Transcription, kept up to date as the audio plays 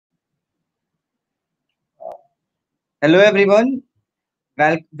Hello, everyone.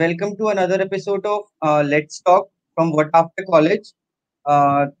 Welcome to another episode of Let's Talk from What After College.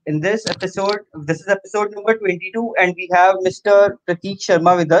 In this episode, this is episode number 22, and we have Mr. Prateek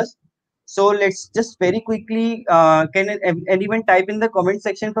Sharma with us. So, let's just very quickly can anyone type in the comment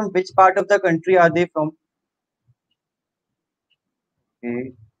section from which part of the country are they from?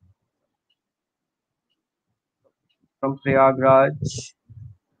 Okay, from Prayagraj,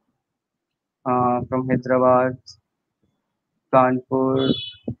 from Hyderabad, Kanpur,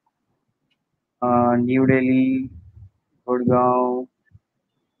 New Delhi, Gurgaon.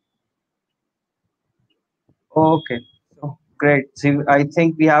 Okay, so great. So I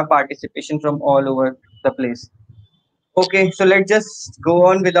think we have participation from all over the place. Okay, so let's just go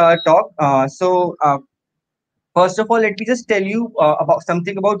on with our talk. First of all, let me just tell you about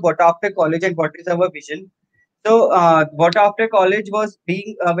something about what after college and what is our vision. What after college was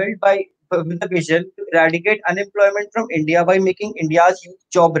being built by with the vision to eradicate unemployment from India by making India's youth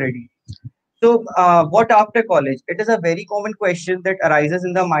job ready. What after college? It is a very common question that arises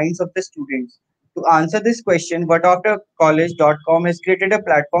in the minds of the students. To answer this question, whataftercollege.com has created a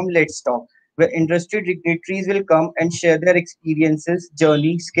platform, Let's Talk, where industry dignitaries will come and share their experiences,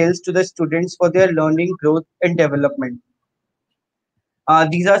 journey, skills to the students for their learning, growth, and development.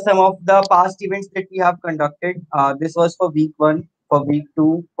 These are some of the past events that we have conducted. This was for week one, for week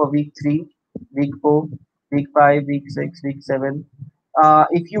two, for week three, week four, week five, week six, week seven.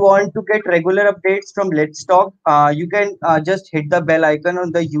 If you want to get regular updates from Let's Talk, you can just hit the bell icon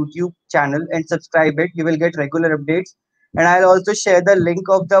on the YouTube channel and subscribe it. You will get regular updates. And I'll also share the link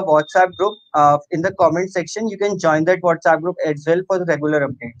of the WhatsApp group in the comment section. You can join that WhatsApp group as well for the regular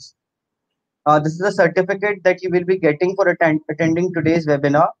updates. This is a certificate that you will be getting for attending today's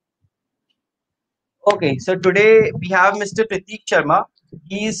webinar. Okay, so today we have Mr. Prateek Sharma.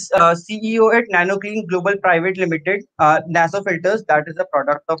 He's CEO at Nanoclean Global Private Limited, Nasofilters. That is a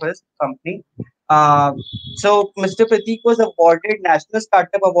product of his company. Uh, Mr. Prateek was awarded National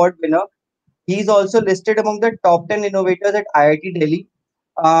Startup Award winner. He's also listed among the top 10 innovators at IIT Delhi.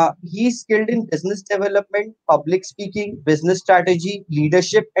 He's skilled in business development, public speaking, business strategy,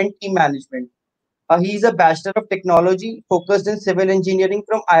 leadership, and team management. He's a Bachelor of Technology focused in civil engineering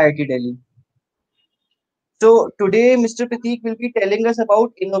from IIT Delhi. So today, Mr. Prateek will be telling us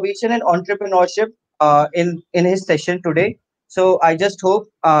about innovation and entrepreneurship in his session today. So I just hope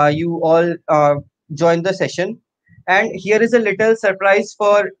you all join the session. And here is a little surprise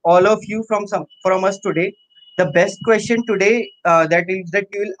for all of you from us today. The best question today that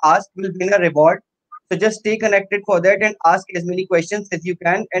you will ask will win a reward. So just stay connected for that and ask as many questions as you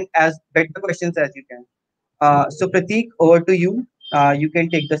can and as better questions as you can. Prateek, over to you. You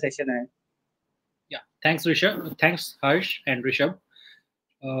can take the session ahead. Yeah, thanks, Rishabh. Thanks, Harsh and Rishabh.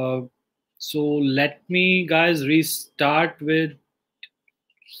 Uh, so let me, guys, restart with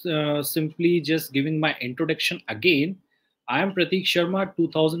simply just giving my introduction again. I am Prateek Sharma,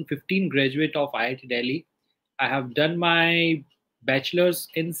 2015 graduate of IIT Delhi. I have done my bachelor's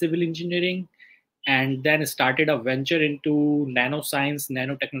in civil engineering and then started a venture into nanoscience,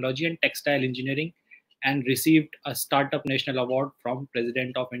 nanotechnology, and textile engineering, and received a Startup National Award from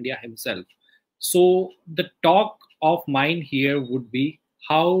President of India himself. So the talk of mine here would be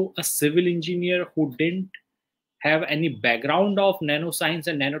how a civil engineer who didn't have any background of nanoscience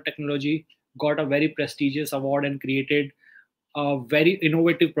and nanotechnology got a very prestigious award and created a very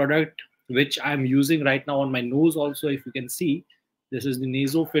innovative product which I'm using right now on my nose also. If you can see, this is the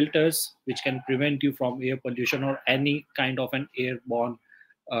Nasofilters, which can prevent you from air pollution or any kind of an airborne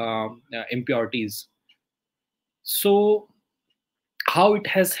impurities. So how it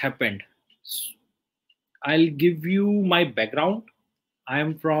has happened, I'll give you my background. I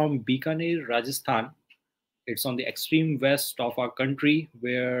am from Bikaner, Rajasthan. It's on the extreme west of our country,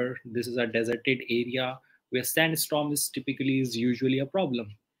 where this is a deserted area where sandstorm is usually a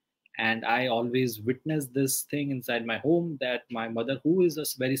problem. And I always witness this thing inside my home, that my mother, who is a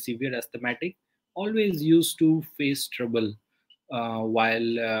very severe asthmatic, always used to face trouble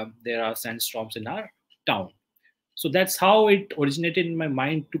while there are sandstorms in our town. So that's how it originated in my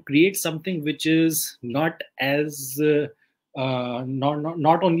mind to create something which is not as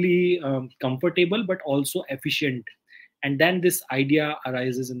not only comfortable but also efficient. And then this idea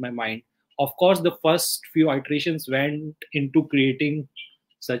arises in my mind. Of course, the first few iterations went into creating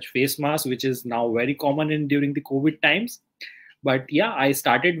such face masks, which is now very common in during the COVID times. But yeah, I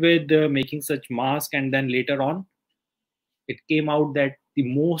started with making such mask, and then later on it came out that the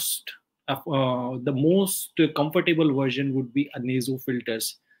most comfortable version would be a nasal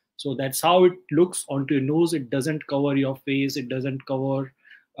filters. So that's how it looks onto your nose. It doesn't cover your face, it doesn't cover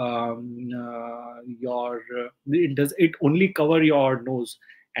it only cover your nose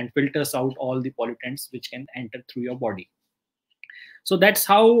and filters out all the pollutants which can enter through your body. So that's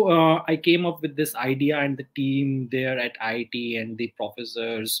how I came up with this idea, and the team there at IIT and the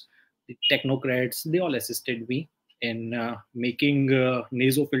professors, the technocrats, they all assisted me in making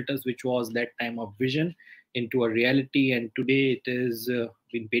nasofilters, which was that time a vision, into a reality. And today it is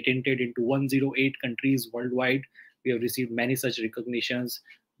been patented into 108 countries worldwide. We have received many such recognitions.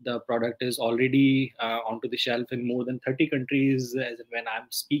 The product is already onto the shelf in more than 30 countries as when I'm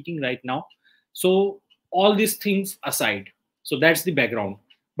speaking right now. So all these things aside, so that's the background.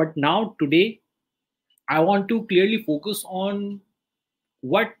 But now today I want to clearly focus on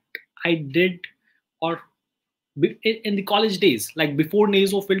what I did, or in the college days, like before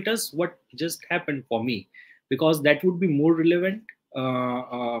nasal filters, what just happened for me, because that would be more relevant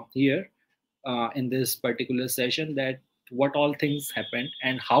here in this particular session, that what all things happened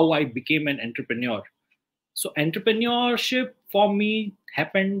and how I became an entrepreneur. So entrepreneurship for me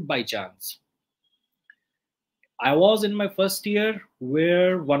happened by chance. I was in my first year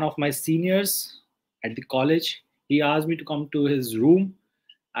where one of my seniors at the college, he asked me to come to his room.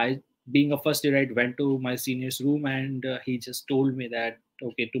 I, being a first year, I went to my senior's room, and he just told me that,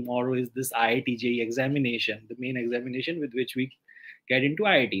 okay, tomorrow is this IIT examination, the main examination with which we get into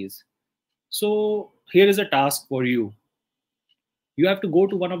IITs. So here is a task for you. You have to go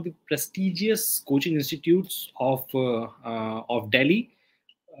to one of the prestigious coaching institutes of Delhi,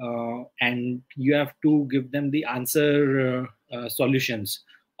 and you have to give them the answer solutions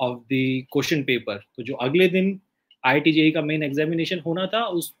of the question paper. तो जो अगले दिन IIT JEE का main examination होना था,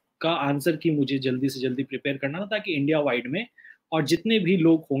 उसका answer की मुझे जल्दी से जल्दी प्रिपेयर करना था, ताकि इंडिया वाइड में और जितने भी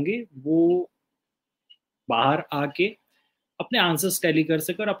लोग होंगे वो बाहर आके अपने आंसर्स टैली कर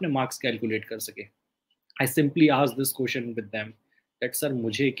सके और अपने मार्क्स कैलकुलेट कर सके. I simply asked this question with them that sir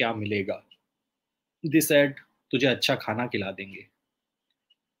मुझे क्या मिलेगा? They said तुझे अच्छा खाना खिला देंगे,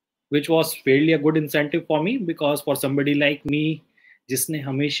 which was fairly a good incentive for me, because for somebody like me जिसने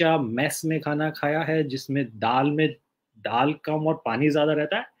हमेशा मेस में खाना खाया है, जिसमें दाल कम और पानी ज़्यादा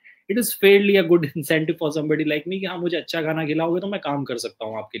रहता है, it is fairly a good incentive for somebody like me कि हाँ मुझे अच्छा खाना खिलाओगे तो मैं काम कर सकता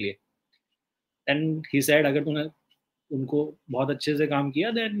हूँ आपके लिए. And he said अगर तूने उनको बहुत अच्छे से काम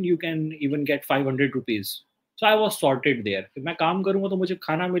किया then you can even get 500 rupees. So I was sorted there. कि मैं काम करूँगा तो मुझे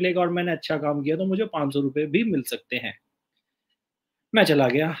खाना मिलेगा, और मैंने अच्छा काम किया तो मुझे 500 रुपये भी मिल सकते हैं. मैं चला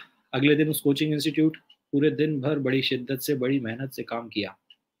गया अगले दिन उस कोचिंग इंस्टीट्यूट, पूरे दिन भर बड़ी शिद्दत से, बड़ी मेहनत से काम किया.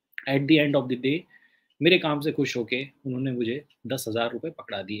 At the end of the day मेरे काम से खुश होके उन्होंने मुझे 10,000 रुपये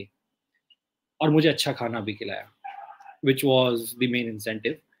पकड़ा दिए और मुझे अच्छा खाना भी खिलाया, which was the main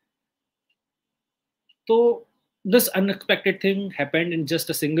incentive. तो this unexpected thing happened in just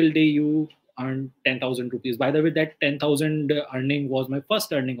a single day. You earned 10,000 rupees. By the way, that 10,000 earning was my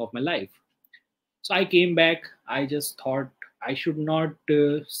first earning of my life. So I came back. I just thought I should not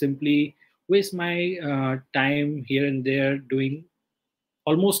simply waste my time here and there doing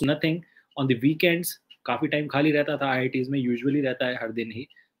almost nothing on the weekends. काफी time खाली रहता था IITs में, usually रहता है हर दिन ही.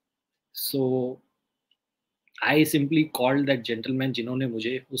 So I simply called that gentleman जिन्होंने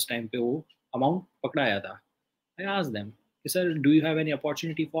मुझे उस टाइम पे वो अमाउंट पकड़ाया था. I asked them, sir, do you have any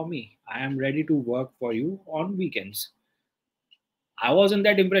opportunity for me? I am ready to work for you on weekends. I was in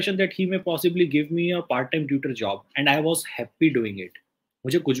that impression that he may possibly give me a part-time tutor job, and I was happy doing it.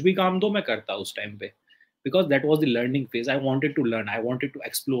 मुझे कुछ भी काम दो मैं करता उस time पे, because that was the learning phase. I wanted to learn, I wanted to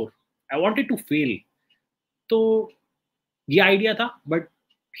explore, I wanted to fail. तो ये आइडिया था, but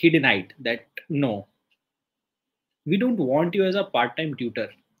he denied that no, we don't want you as a part-time tutor,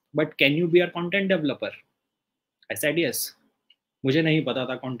 but can you be our content developer? I said yes. मुझे नहीं पता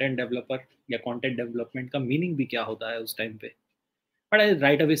था content developer या content development का meaning भी क्या होता है उस टाइम पे, but I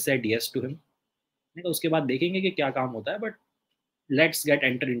right away said yes to him. नहीं तो उसके बाद देखेंगे कि क्या काम होता है, but let's get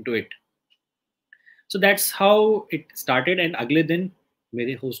enter into it. So that's how it started. And अगले दिन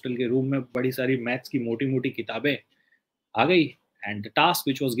मेरे हॉस्टल के रूम में बड़ी सारी मैथ्स की मोटी मोटी किताबें आ गई, and the task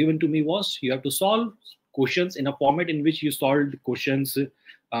which was given to me was you have to solve questions in a format in which you solved questions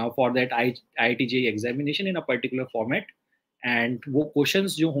for that IIT JEE examination in a particular format. And वो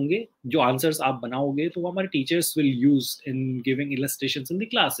questions जो होंगे, जो answers आप बनाओगे, तो वो हमारे teachers will use in giving illustrations in the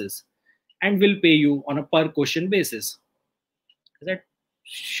classes and will pay you on a पर question basis. That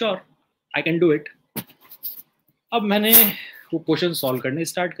sure I can do it. अब मैंने वो क्वेश्चन सॉल्व करने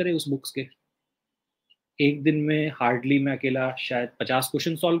स्टार्ट करे उस बुक्स के. एक दिन में हार्डली मैं अकेला शायद 50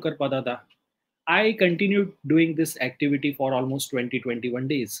 क्वेश्चन सॉल्व कर पाता था. I continued doing this activity for almost 21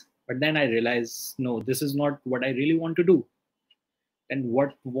 days. But then I realized, no, this is not what I really want to do. And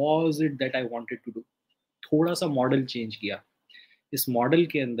what was it that I wanted to do? थोड़ा सा model change किया. इस model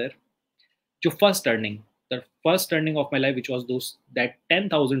के अंदर जो first earning of my life which was those that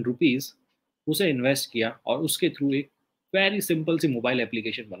 10,000 rupees उसे invest किया और उसके थ्रू एक वेरी सिंपल सी मोबाइल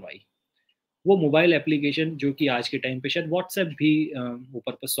एप्लीकेशन बनवाई। वो मोबाइल एप्लीकेशन जो कि आज के टाइम पे शायद व्हाट्सएप भी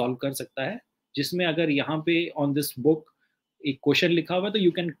ऊपर पर सॉल्व कर सकता है, जिसमें अगर यहाँ पे ऑन दिस बुक एक क्वेश्चन लिखा हुआ है तो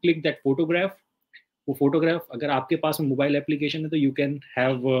you can click that photograph. वो फोटोग्राफ अगर आपके पास में मोबाइल एप्लीकेशन है तो you can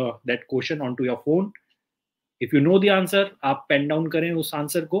have that question on to your phone. If you know the answer, आप पेन डाउन करें उस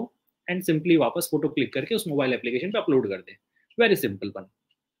आंसर को एंड सिंपली वापस फोटो क्लिक करके उस मोबाइल एप्लीकेशन पे अपलोड कर दें। Very simple one.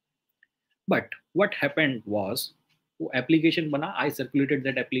 But what happened was, वो एप्लीकेशन बना, आई circulated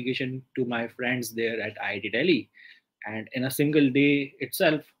that application to my friends there at IIT Delhi, and in a single day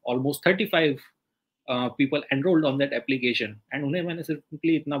itself almost 35 people enrolled on that application। and उन्हें मैंने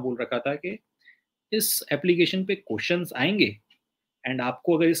simply इतना बोल रखा था कि इस एप्लीकेशन पे क्वेश्चंस आएंगे एंड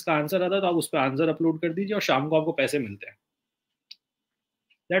आपको अगर इसका आंसर आता है तो आप उस पर आंसर अपलोड कर दीजिए और शाम को आपको पैसे मिलते हैं।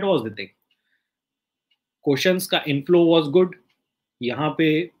 That was the thing. Questions का इनफ्लो वाज गुड, यहाँ पे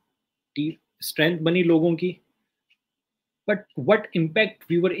स्ट्रेंथ बनी लोगों की, but what impact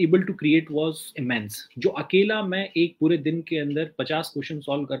we were able to create was immense. जो अकेला मैं एक पूरे दिन के अंदर 50 क्वेश्चन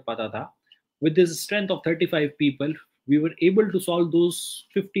सॉल्व कर पाता था, with this strength of 35 people we were able to solve those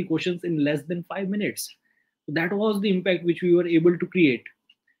 50 questions in less than 5 minutes. That was the impact which we were able to create.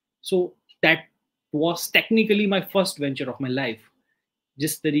 So that was technically my first venture of my life।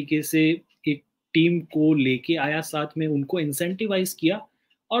 जिस तरीके से एक team को लेके आया, साथ में उनको इंसेंटिवाइज किया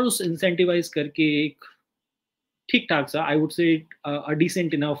और उस इंसेंटिवाइज करके एक ठीक ठाक सा, I would say a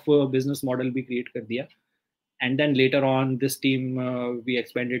decent enough business model भी create कर दिया। And then later on this team we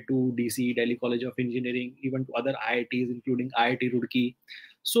expanded to DC, Delhi College of Engineering, even to other IITs including IIT Roorkee।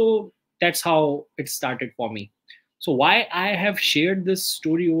 So that's how it started for me। So why I have shared this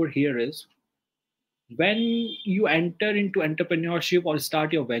story over here is, when you enter into entrepreneurship or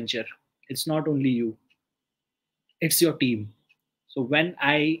start your venture, it's not only you, it's your team। So when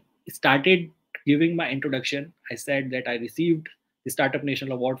I started giving my introduction, I said that I received the Startup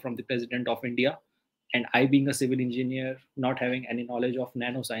National Award from the President of India, and I being a civil engineer, not having any knowledge of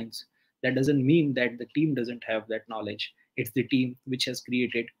nanoscience, that doesn't mean that the team doesn't have that knowledge। It's the team which has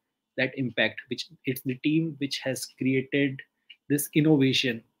created that impact, which it's the team which has created this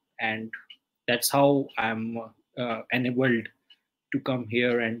innovation, and that's how I'm enabled to come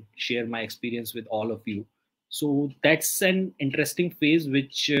here and share my experience with all of you। So that's an interesting phase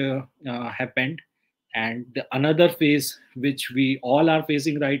which happened, and the another phase which we all are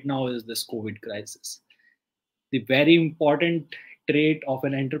facing right now is this COVID crisis। The very important trait of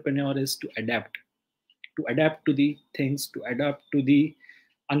an entrepreneur is to adapt to the things, to adapt to the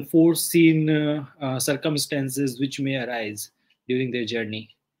unforeseen circumstances which may arise during their journey।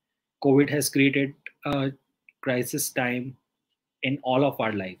 COVID has created a crisis time in all of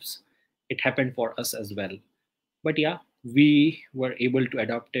our lives. It happened for us as well. But yeah, we were able to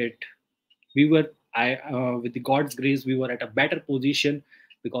adopt it. We were, with the God's grace, we were at a better position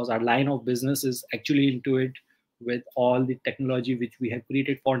because our line of business is actually into it, with all the technology which we have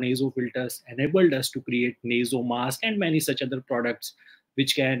created for Nasofilters, enabled us to create Naso mask and many such other products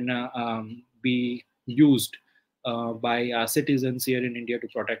which can be used by our citizens here in India to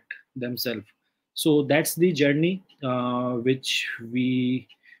protect themselves। So that's the journey which we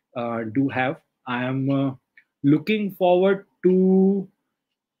do have। I am looking forward to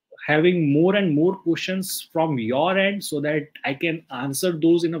having more and more questions from your end so that I can answer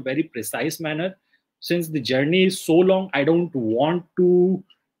those in a very precise manner। Since the journey is so long, I don't want to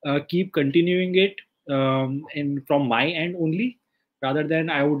keep continuing it in from my end only. Rather than,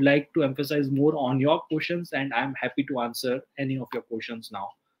 I would like to emphasize more on your questions, and I'm happy to answer any of your questions now।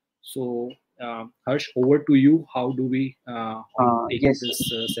 So, Harsh, over to you. How do we take Yes. this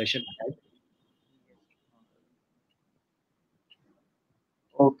session ahead?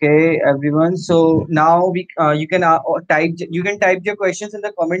 Okay, everyone. So now you can type your questions in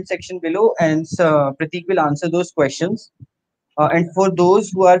the comment section below, and Prateek will answer those questions. And for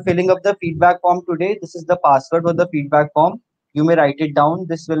those who are filling up the feedback form today, this is the password for the feedback form. You may write it down.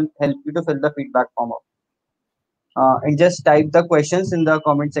 This will help you to fill the feedback form up. And just type the questions in the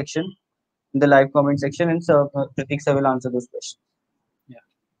comment section, in the live comment section, and Prateek sir will answer those questions. Yeah.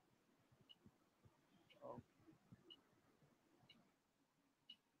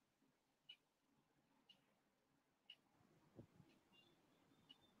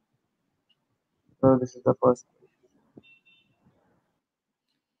 So this is the first.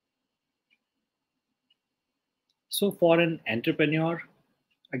 So for an entrepreneur,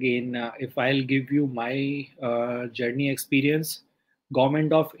 again, if I'll give you my journey experience,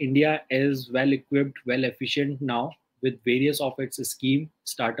 government of India is well equipped, well efficient now with various of its scheme.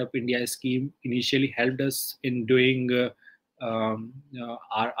 Startup India scheme initially helped us in doing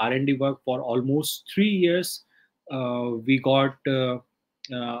our R&D work for almost 3 years. We got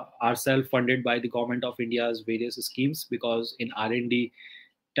ourselves funded by the government of India's various schemes, because in R&D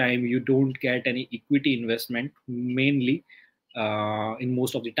time you don't get any equity investment mainly in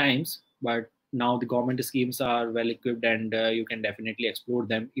most of the times. But now the government schemes are well equipped, and you can definitely explore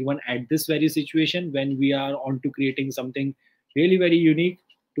them even at this very situation when we are on to creating something really very unique,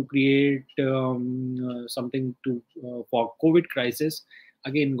 to create something to for COVID crisis.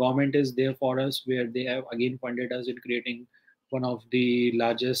 Again, government is there for us, where they have again funded us in creating one of the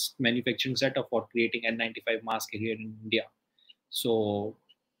largest manufacturing setup for creating N95 mask here in India. So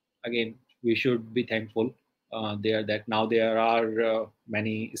again, we should be thankful there that now there are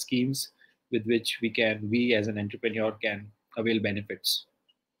many schemes with which we as an entrepreneur can avail benefits.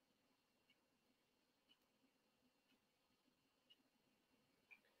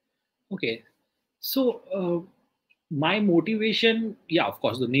 Okay, so my motivation, yeah, of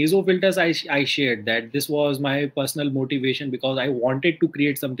course, the Nasofilters, I shared that this was my personal motivation because I wanted to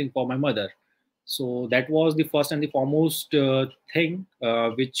create something for my mother. So that was the first and the foremost thing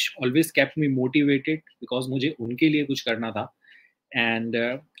which always kept me motivated, because मुझे उनके लिए कुछ करना था.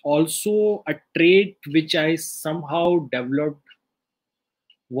 And also a trait which I somehow developed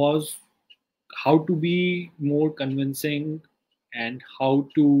was how to be more convincing, and how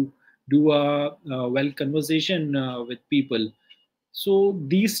to do a well conversation with people. So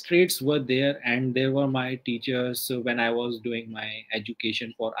these traits were there, and there were my teachers when I was doing my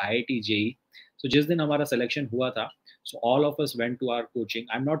education for IIT JEE. So जिस दिन हमारा selection हुआ था, so all of us went to our coaching.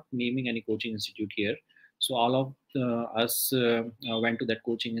 I'm not naming any coaching institute here. So all of us went to that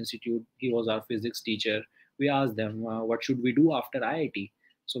coaching institute. He was our physics teacher. We asked them what should we do after IIT.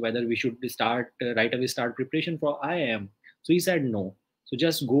 So whether we should start right away start preparation for IIM. So he said no. So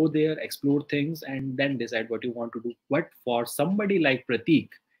just go there, explore things, and then decide what you want to do. But for somebody like Prateek,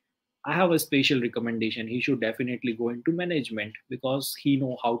 I have a special recommendation. He should definitely go into management, because he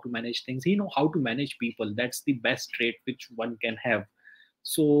know how to manage things. He know how to manage people. That's the best trait which one can have.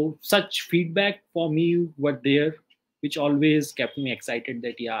 So such feedback for me were there, which always kept me excited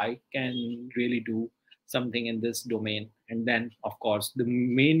that yeah, I can really do something in this domain. And then of course the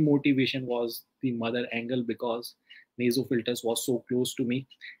main motivation was the mother angle, because Nasofilters was so close to me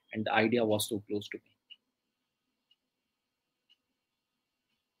and the idea was so close to me.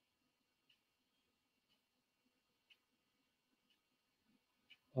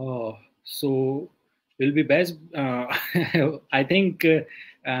 Oh, so will be best. I think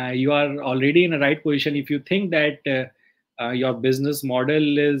you are already in a right position if you think that your business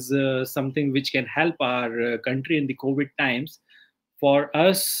model is something which can help our country in the COVID times. For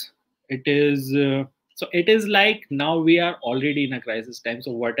us, it is so. It is like now we are already in a crisis time.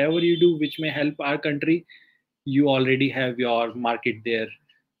 So whatever you do, which may help our country, you already have your market there,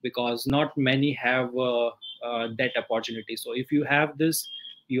 because not many have that opportunity. So if you have this,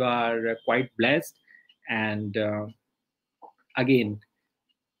 you are quite blessed. And again,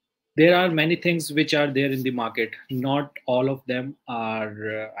 there are many things which are there in the market. Not all of them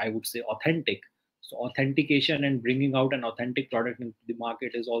are I would say authentic. So authentication and bringing out an authentic product into the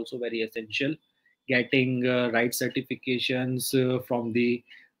market is also very essential. Getting right certifications from the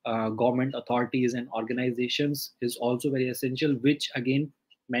government authorities and organizations is also very essential, which again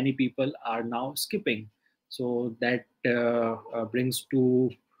many people are now skipping. So that brings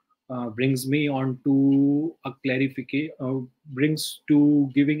me on to a clarification, brings to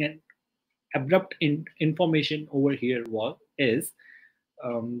giving an abrupt information over here was is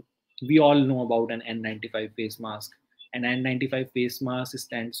um, we all know about an N95 face mask. An N95 face mask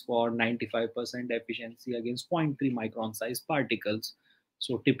stands for 95% efficiency against 0.3 micron size particles.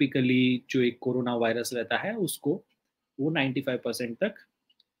 So typically जो एक corona virus रहता है उसको वो 95% तक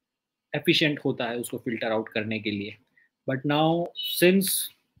efficient होता है उसको filter out करने के लिए. But now since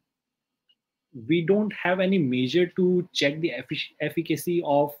we don't have any measure to check the efficacy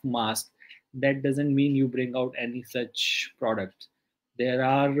of mask, that doesn't mean you bring out any such product. There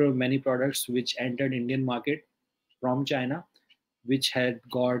are many products which entered Indian market from China, which had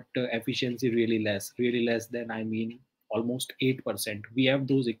got efficiency really less than, I mean, almost 8%. We have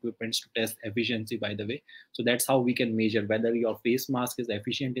those equipments to test efficiency, by the way. So that's how we can measure whether your face mask is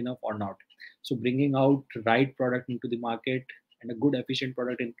efficient enough or not. So bringing out right product into the market and a good efficient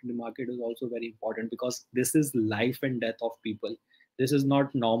product into the market is also very important, because this is life and death of people. This is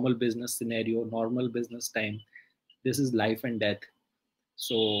not normal business scenario, normal business time. This is life and death.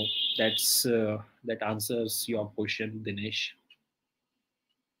 So that answers your question, Dinesh.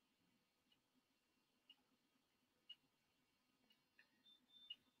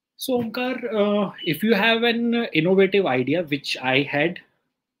 So, Omkar, if you have an innovative idea, which I had,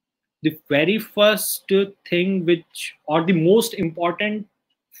 the very first thing which, or the most important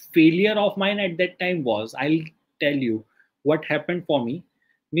failure of mine at that time was, I'll tell you what happened for me.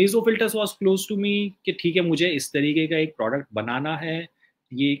 Nasofilters was close to me कि ठीक है मुझे इस तरीके का एक product बनाना है,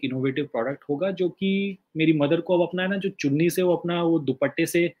 ये एक इनोवेटिव प्रोडक्ट होगा जो कि मेरी मदर को अब अपना है ना, जो चुन्नी से वो अपना वो दुपट्टे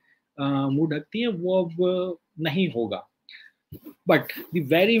से मुंह ढकती है, वो अब नहीं होगा. But the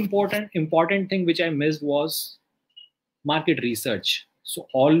very important thing which I missed was market research. So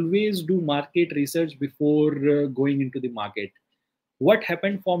always do market research before going into the market. What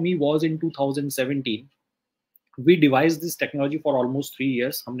happened for me was in 2017, we devised this technology for almost 3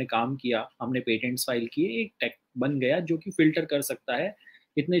 years. हमने काम किया, हमने patents file किए, एक take बन गया जो कि फिल्टर कर सकता है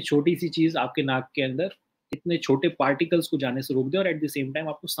इतने छोटी सी चीज आपके नाक के अंदर इतने छोटे पार्टिकल्स को जाने से रोक दे और एट द सेम टाइम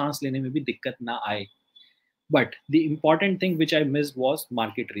आपको सांस लेने में भी दिक्कत ना आए. But the important thing which I missed was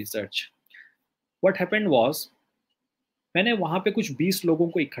market research. What happened was, मैंने वहाँ पे कुछ 20 लोगों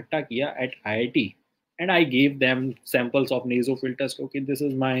को इकट्ठा किया at IIT and I gave them samples of nasofilters. Okay, this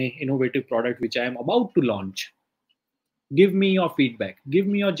is my innovative product which I am about to launch. Give me your feedback. Give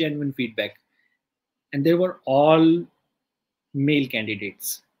me your genuine feedback. And they were all male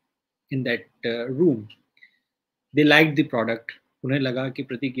candidates in that room. They liked the product. उन्हें लगा कि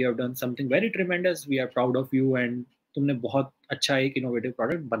प्रतीक you have done something very tremendous. We are proud of you and तुमने बहुत अच्छा एक innovative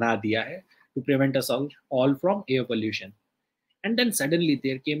product बना दिया है to prevent us all from air pollution. And then suddenly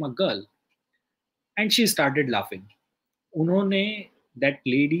there came a girl and she started laughing. उन्होंने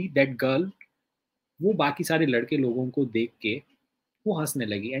that girl वो बाकी सारे लड़के लोगों को देख के वो हंसने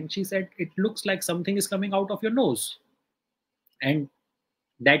लगी and she said it looks like something is coming out of your nose. And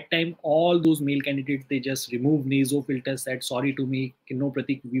that time all those male candidates they just removed nasofilters, said sorry to me, no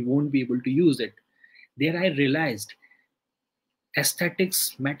Pratik, we won't be able to use it. There I realized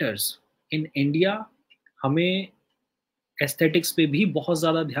aesthetics matters in India. हमें aesthetics पे भी बहुत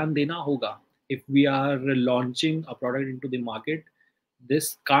ज़्यादा ध्यान देना होगा. If we are launching a product into the market,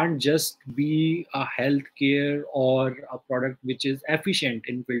 this can't just be a healthcare or a product which is efficient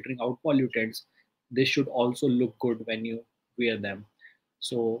in filtering out pollutants. This should also look good when you wear them.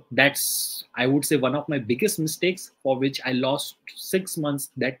 So that's, I would say, one of my biggest mistakes for which I lost 6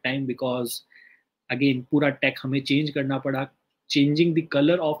 months that time because again पूरा tech हमें change करना पड़ा. Changing the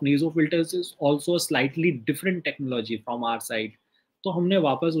color of nasofilters is also a slightly different technology from our side. तो हमने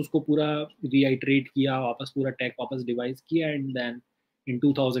वापस उसको पूरा reiterate किया, वापस पूरा tech वापस devise किया and then in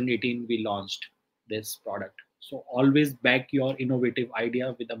 2018 we launched this product. So always back your innovative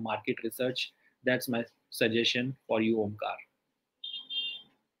idea with the market research. That's my suggestion for you, Omkar.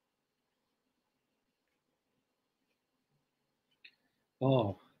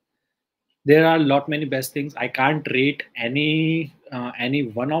 Oh, there are a lot many best things. I can't rate any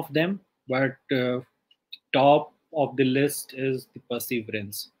one of them, but top of the list is the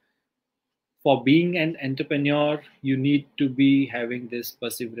perseverance. For being an entrepreneur, you need to be having this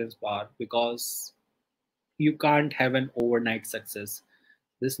perseverance power because you can't have an overnight success.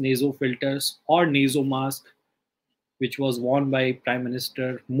 This nasal filters or nasal mask, which was worn by Prime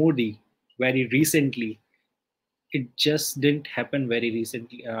Minister Modi very recently, it just didn't happen very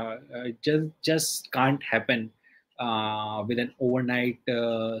recently. It just can't happen with an overnight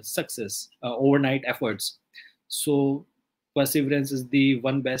success, overnight efforts. So perseverance is the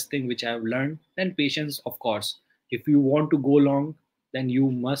one best thing which I have learned. Then patience, of course. If you want to go long, then you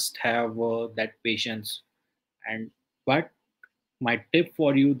must have that patience. And but my tip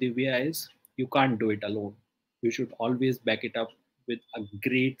for you, Divya, is you can't do it alone. You should always back it up with a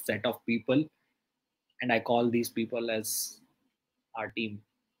great set of people, and I call these people as our team.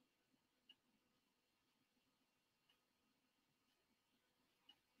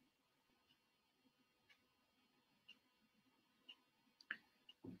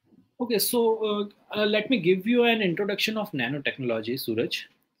 Okay, so let me give you an introduction of nanotechnology, Suraj.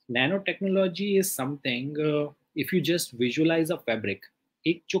 Nanotechnology is something, if you just visualize a fabric,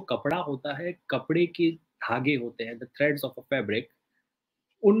 एक जो कपड़ा होता है, कपड़े के धागे होते हैं, the threads of a fabric,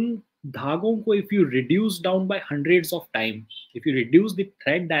 उन धागों को if you reduce down by hundreds of time, if you reduce the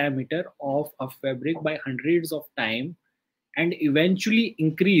thread diameter of a fabric by hundreds of time, and eventually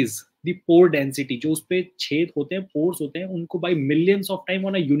increase the pore density, जो उस पे छेद होते हैं, pores होते हैं, उनको by millions of time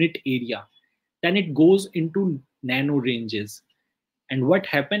on a unit area, then it goes into nano ranges. And what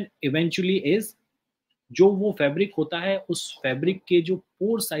happen eventually is जो वो फैब्रिक होता है उस फैब्रिक के जो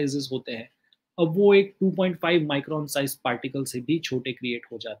पोर साइजेस होते हैं अब वो एक 2.5 माइक्रोन साइज पार्टिकल से भी छोटे क्रिएट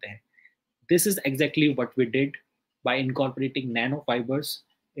हो जाते हैं. This is exactly what we did by incorporating nanofibers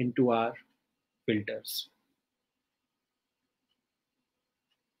into our filters.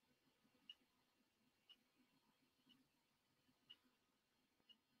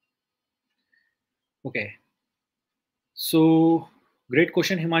 Okay. So, great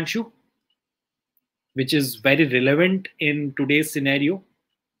question, Himanshu, which is very relevant in today's scenario.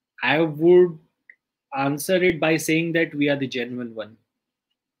 I would answer it by saying that we are the genuine one.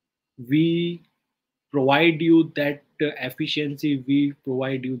 We provide you that efficiency, we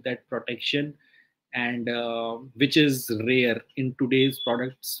provide you that protection, and which is rare in today's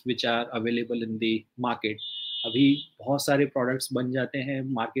products which are available in the market. अभी बहुत सारे products बन जाते हैं,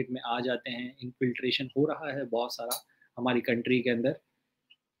 market में आ जाते हैं, infiltration हो रहा है बहुत सारा हमारी कंट्री के अंदर,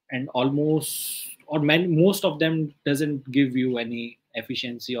 and almost or most of them doesn't give you any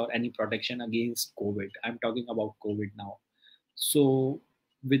efficiency or any protection against COVID. I'm talking about COVID now. So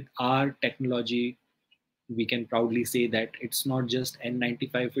with our technology, we can proudly say that it's not just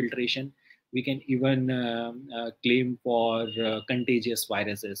N95 filtration. We can even claim for contagious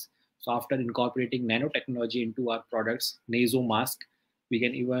viruses. So after incorporating nanotechnology into our products, naso mask, we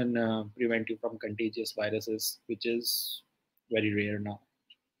can even prevent you from contagious viruses, which is very rare now.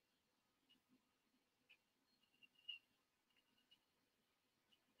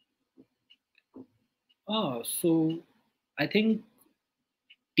 So I think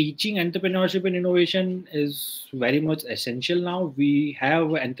teaching entrepreneurship and innovation is very much essential now. We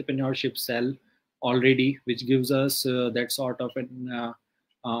have an entrepreneurship cell already, which gives us that sort of an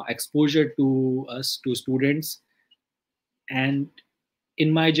exposure to us, to students. And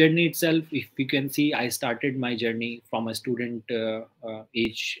in my journey itself, if you can see, I started my journey from a student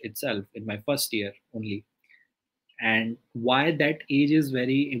age itself in my first year only. And why that age is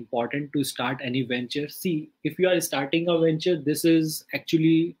very important to start any venture. See, if you are starting a venture, this is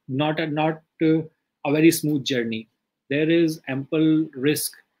actually not a very smooth journey. There is ample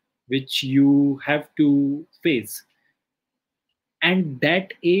risk which you have to face, and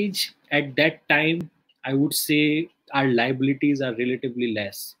that age, at that time, I would say our liabilities are relatively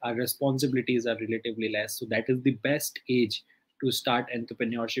less, our responsibilities are relatively less. So that is the best age to start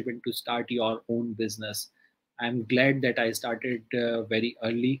entrepreneurship and to start your own business. I'm glad that I started very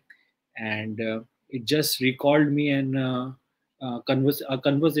early, and it just recalled me a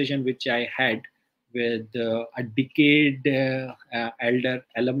conversation which I had with a decade elder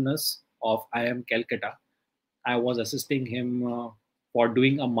alumnus of IIM Calcutta. I was assisting him for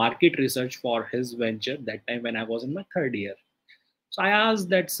doing a market research for his venture that time when I was in my third year. So I asked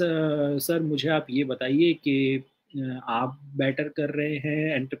that, sir, मुझे आप ये बताइए कि आप better कर रहे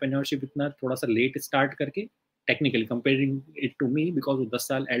हैं entrepreneurship इतना थोड़ा सा लेट स्टार्ट करके, technically comparing it to me because वो 10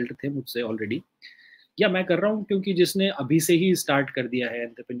 साल एल्डर थे मुझसे ऑलरेडी, या मैं कर रहा हूँ क्योंकि जिसने अभी से ही स्टार्ट कर दिया है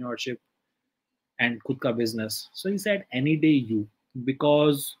एंटरप्रेन्योरशिप एंड खुद का business. So he said any day you,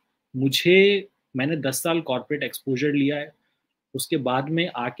 because मुझे मैंने 10 साल कॉर्पोरेट एक्सपोजर लिया है, उसके बाद में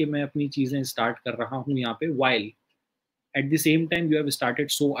आके मैं अपनी चीज़ें स्टार्ट कर रहा हूँ यहाँ पे, while at the same time you have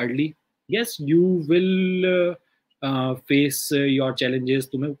started so early. Yes, you will face your challenges,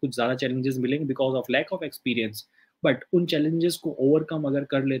 तुम्हें कुछ ज़्यादा challenges मिलेंगे because of lack of experience, but उन challenges को overcome अगर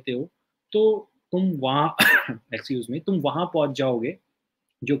कर लेते हो तो तुम वहाँ excuse me, तुम वहाँ पहुँच जाओगे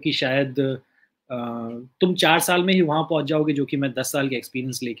जो कि शायद तुम 4 साल में ही वहाँ पहुँच जाओगे जो कि मैं 10 साल के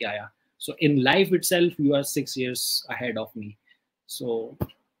एक्सपीरियंस लेके आया. So in life itself you are 6 years ahead of me. So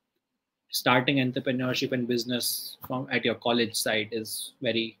starting entrepreneurship and business from at your college site is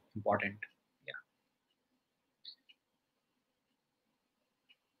very important. Yeah.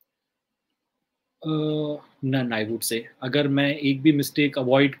 None, I would say. अगर मैं एक भी mistake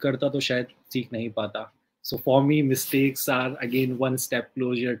avoid करता तो शायद सीख नहीं पाता. So for me, mistakes are again one step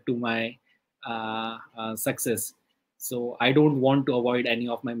closer to my success. So I don't want to avoid any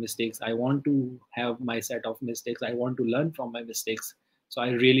of my mistakes. I want to have my set of mistakes. I want to learn from my mistakes. So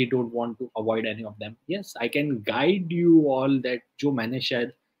I really don't want to avoid any of them. Yes, I can guide you all that जो मैंने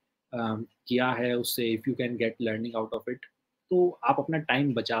शायद किया है उससे, if you can get learning out of it, तो आप अपना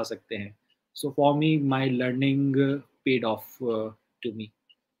time बचा सकते हैं. So for me, my learning paid off to me.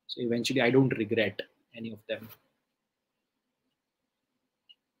 So eventually, I don't regret any of them.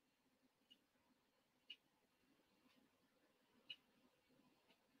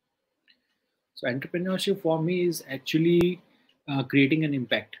 So entrepreneurship for me is actually creating an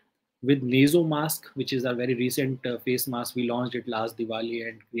impact. With Naso mask, which is a very recent face mask, we launched it last Diwali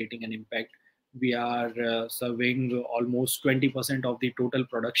and creating an impact. We are serving almost 20% of the total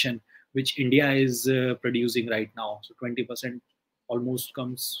production which India is producing right now. So 20% almost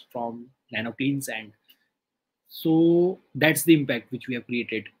comes from Nanoclean sand. So that's the impact which we have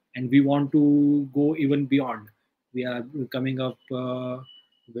created, and we want to go even beyond. We are coming up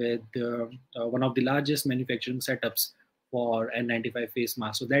with one of the largest manufacturing setups for N95 face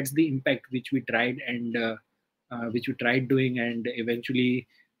mask. So that's the impact which we tried and which we tried doing, and eventually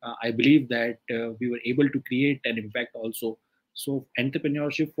I believe that we were able to create an impact also. So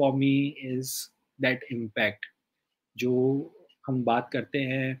entrepreneurship for me is that impact जो हम बात करते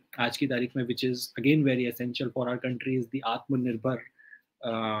हैं आज की तारीख में, which is again very essential for our country, is the आत्मनिर्भर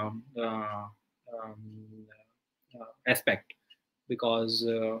um, uh, um, aspect, because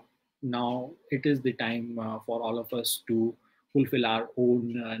now it is the time for all of us to fulfill our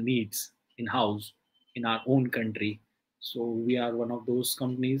own needs in house, in our own country. So we are one of those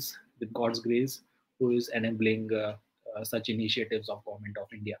companies, with God's grace, who is enabling such initiatives of government of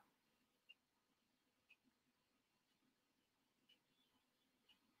India.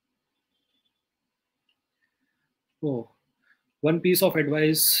 Oh, one piece of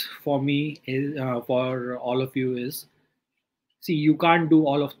advice for me is for all of you is, see, you can't do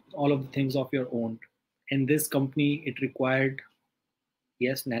all of the things of your own. In this company, it required,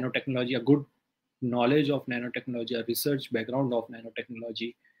 yes, nanotechnology, a good knowledge of nanotechnology, a research background of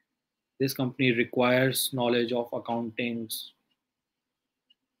nanotechnology. This company requires knowledge of accounting,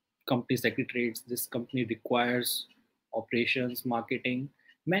 company secretariats. This company requires operations, marketing,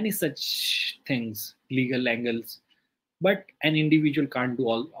 many such things, legal angles. But an individual can't do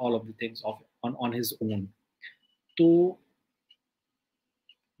all of the things on his own. So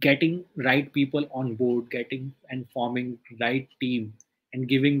getting right people on board, getting and forming right team, and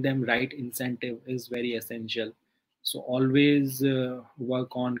giving them right incentive is very essential. So always work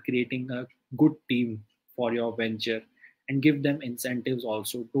on creating a good team for your venture, and give them incentives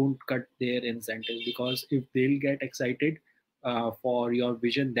also. Don't cut their incentives, because if they'll get excited for your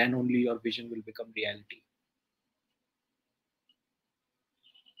vision, then only your vision will become reality.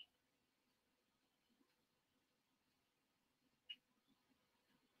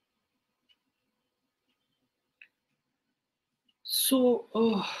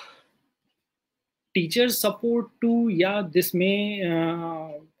 So teachers support too, yeah, this may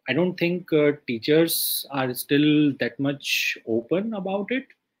I don't think teachers are still that much open about it,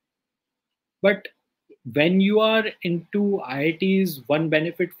 but when you are into IITs, one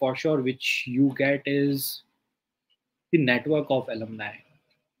benefit for sure which you get is the network of alumni.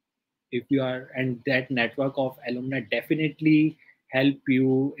 If you are, and that network of alumni definitely help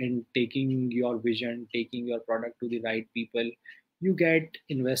you in taking your vision, taking your product to the right people. You get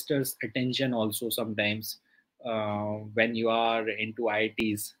investors attention also sometimes when you are into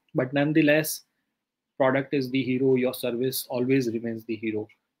IITs, but nonetheless, product is the hero, your service always remains the hero.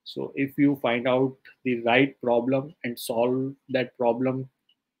 So if you find out the right problem and solve that problem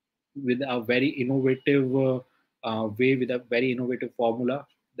with a very innovative way, with a very innovative formula,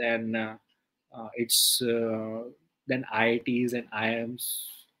 then it's then IITs and IIMs,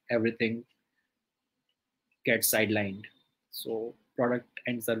 everything gets sidelined. So product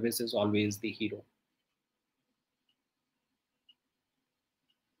and service is always the hero.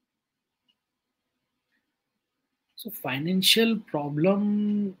 So financial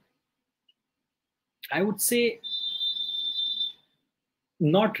problem, I would say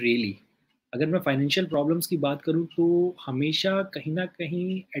not really. अगर मैं financial problems की बात करूं तो हमेशा कहीं ना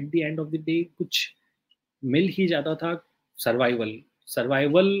कहीं at the end of the day कुछ मिल ही जाता था. Survival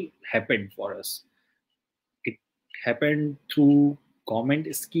survival happened for us. It happened through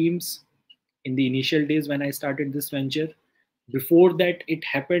government schemes in the initial days when I started this venture. Before that, it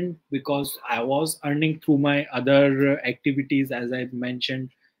happened because I was earning through my other activities, as I mentioned,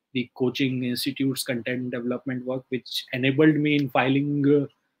 the coaching institutes, content development work, which enabled me in filing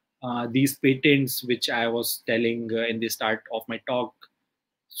these patents, which I was telling in the start of my talk.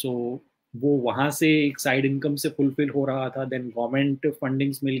 सो वो वहाँ से एक side income से fulfil हो रहा था. Then government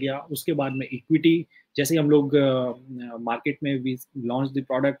fundings मिल गया. उसके बाद में इक्विटी, जैसे हम लोग मार्केट में we launch the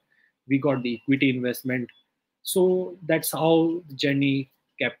product, we got the equity investment. So that's how the journey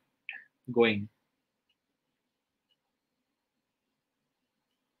kept going.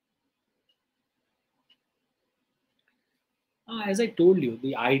 As I told you,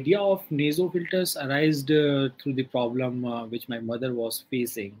 the idea of nasofilters arose through the problem which my mother was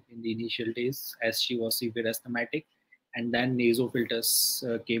facing in the initial days, as she was severe asthmatic, and then nasofilters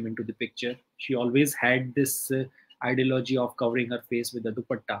came into the picture. She always had this ideology of covering her face with a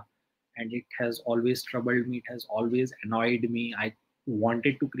dupatta, and it has always troubled me. It has always annoyed me. I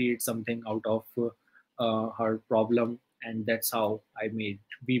wanted to create something out of her problem, and that's how we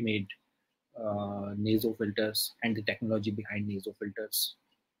made nasofilters and the technology behind nasofilters.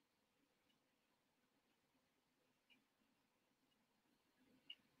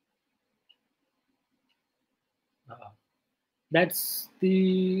 Uh, that's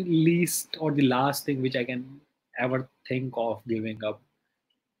the least or the last thing which I can ever think of giving up.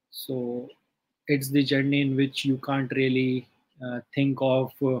 So it's the journey in which you can't really think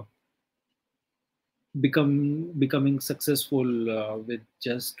of becoming successful with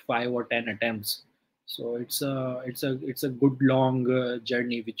just 5 or 10 attempts. So it's a good long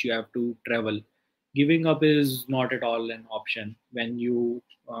journey which you have to travel. Giving up is not at all an option when you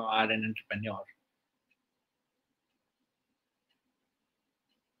are an entrepreneur.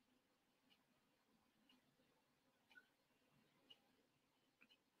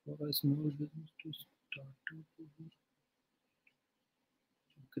 For a small business to start a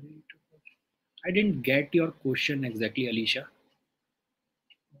great opportunity. I didn't get your question exactly, Alicia.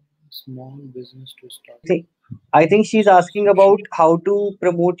 Small business to start. I think she's asking about how to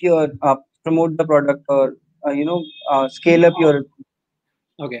promote the product, or scale up your.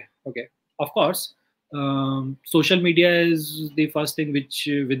 Okay, okay. Of course, social media is the first thing which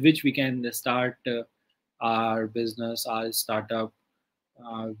with which we can start our business, our startup.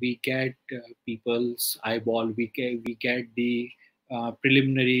 We get people's eyeball. We get the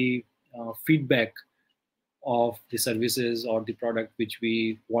preliminary feedback of the services or the product which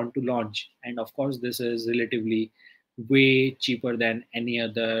we want to launch. And of course, this is relatively way cheaper than any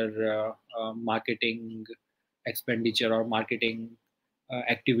other marketing expenditure or marketing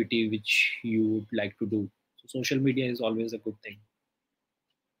activity which you would like to do. So social media is always a good thing.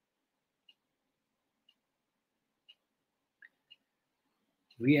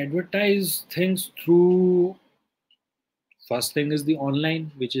 We advertise things through, first thing is the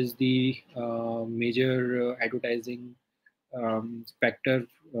online, which is the major advertising factor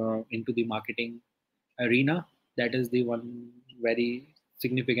into the marketing arena. That is the one very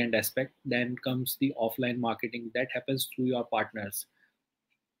significant aspect. Then comes the offline marketing that happens through your partners,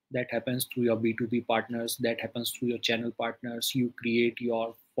 that happens through your B2B partners, that happens through your channel partners. You create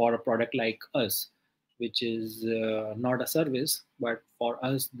your for a product like us, which is not a service, but for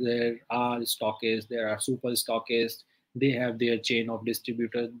us there are stockists, there are super stockists. They have their chain of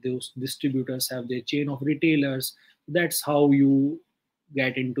distributors. Those distributors have their chain of retailers. That's how you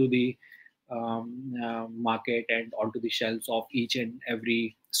get into the market and onto the shelves of each and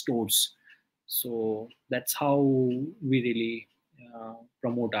every stores. So that's how we really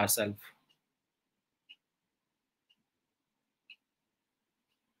promote ourselves.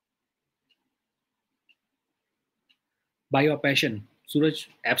 By your passion, Suraj,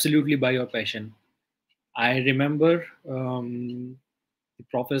 absolutely by your passion. I remember the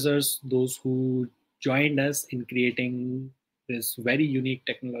professors, those who joined us in creating this very unique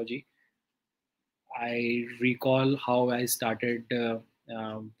technology. I recall how I started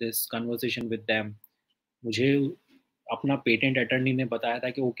this conversation with them. मुझे अपना patent attorney ने बताया था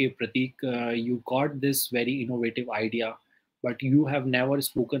कि okay Prateek, you got this very innovative idea, but you have never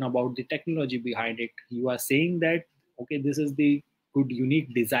spoken about the technology behind it. You are saying that okay this is the good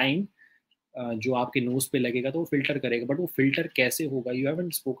unique design जो आपके knows पे लगेगा तो वो फिल्टर करेगा, but वो filter कैसे होगा, you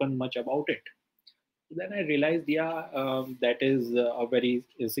haven't spoken much about it. Then I realized, yeah, that is a very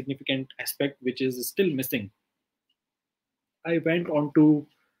significant aspect which is still missing. I went on to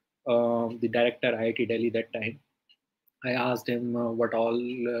the director IIT Delhi that time. I asked him what all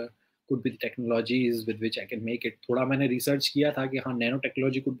could be the technologies with which I can make it. थोड़ा मैंने research किया था कि हाँ nano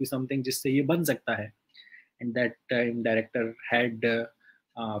technology could be something जिससे ये बन सकता है. And that time director had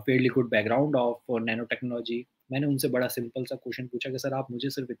fairly good background of nanotechnology. मैंने उनसे बड़ा सिंपल सा क्वेश्चन पूछा कि सर आप मुझे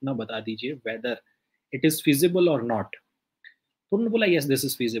सिर्फ इतना बता दीजिए whether it is feasible or not. तो उन्होंने बोला yes this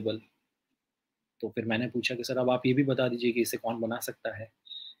is feasible. तो फिर मैंने पूछा कि सर अब आप ये भी बता दीजिए कि इसे कौन बना सकता है.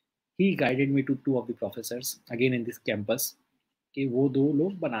 He guided me to two of the professors again in this campus कि वो दो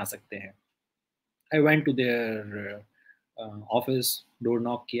लोग बना सकते हैं. I went to their office, door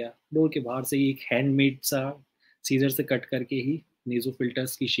knock किया. डोर के बाहर से ही एक हैंडमेड सा सीजर से कट करके ही नेजो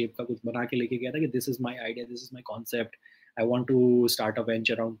फिल्टर्स की शेप का कुछ बना के लेके गया था कि this is my idea, this is my concept, I want to start a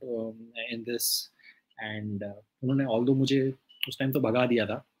venture around in this. And उन्होंने ऑल्दो मुझे उस टाइम तो भगा दिया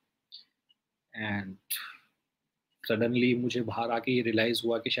था. एंड सडनली मुझे बाहर आके ये रियलाइज़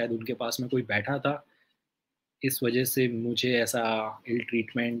हुआ कि शायद उनके पास में कोई बैठा था, इस वजह से मुझे ऐसा इल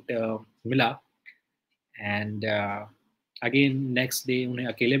ट्रीटमेंट मिला. एंड अगेन नेक्स्ट डे उन्हें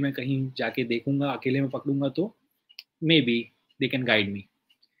अकेले में कहीं जाके देखूंगा, अकेले में पकड़ूंगा तो may be they can guide me.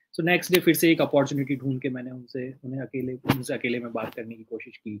 So next day फिर से एक अपॉर्चुनिटी ढूंढ के मैंने उनसे अकेले में बात करने की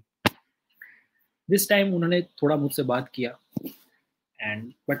कोशिश की. दिस टाइम उन्होंने थोड़ा मुझसे बात किया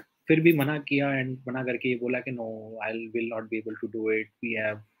एंड बट फिर भी मना किया एंड मना करके ये बोला कि no I will not be able to do it, we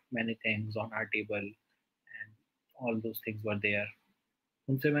have many things on our table and all those things were there.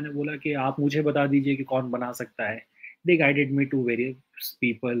 उनसे मैंने बोला कि आप मुझे बता दीजिए कि कौन बना सकता है. दे guided me to various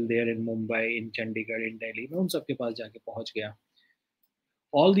people there in Mumbai, इन चंडीगढ़, इन दिल्ली. मैं उन सबके पास जाके पहुंच गया.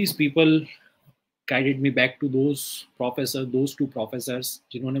 All these people guided me back to those two professors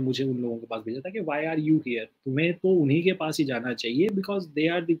जिन्होंने मुझे उन लोगों के पास भेजा था कि why are you here, तुम्हें तो उन्हीं के पास ही जाना चाहिए because they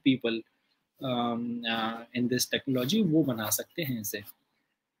are the people in this technology, वो बना सकते हैं इसे।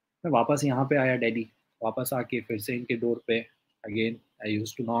 मैं वापस यहाँ पे आया दिल्ली, वापस आके फिर से इनके डोर पे again I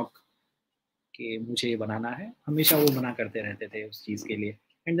used to knock कि मुझे ये बनाना है, हमेशा वो मना करते रहते थे उस चीज़ के लिए।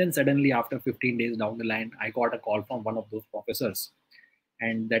 And then suddenly after 15 days down the line I got a call from one of those professors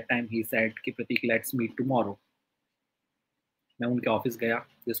and that time he said कि प्रतीक लेट्स मीट टुमारो। मैं उनके ऑफिस गया,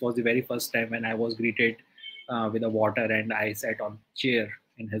 this was the very first time when I was greeted with a water and I sat on chair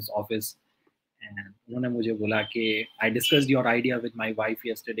in his office and उन्होंने मुझे बोला कि I discussed your idea with my wife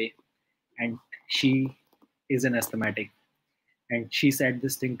yesterday and she is an asthmatic and she said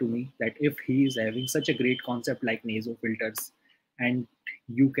this thing to me that if he is having such a great concept like nasofilters and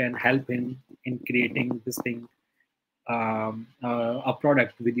you can help him in creating this thing, a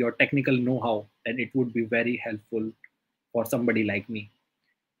product with your technical know-how, then it would be very helpful for somebody like me.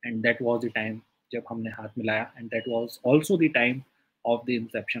 And that was the time जब हमने हाथ मिलाया and that was also the time of the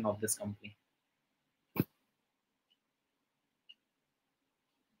inception of this company.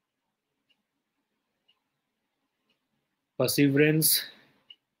 Perseverance,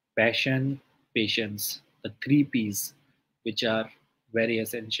 passion, patience, the three P's which are very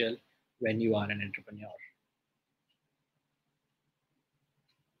essential when you are an entrepreneur.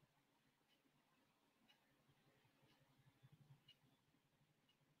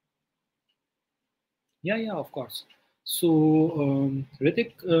 Yeah, of course. So,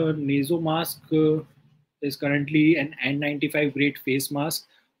 Ritik, Naso mask is currently an N95 grade face mask,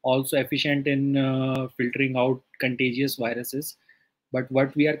 also efficient in filtering out contagious viruses. But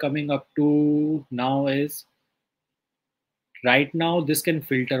what we are coming up to now is right now this can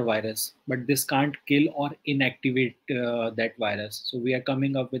filter virus, but this can't kill or inactivate that virus. So we are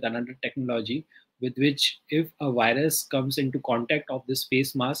coming up with another technology with which if a virus comes into contact of this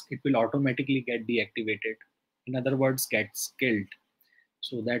face mask, it will automatically get deactivated. In other words, gets killed.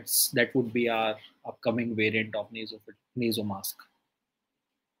 So that would be our upcoming variant of naso mask.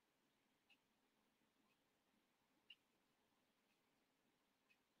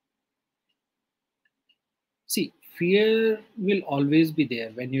 See, fear will always be there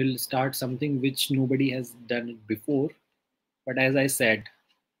when you'll start something which nobody has done before. But as I said,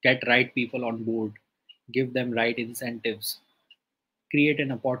 get right people on board, give them right incentives, create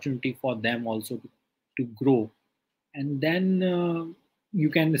an opportunity for them also to grow. And then you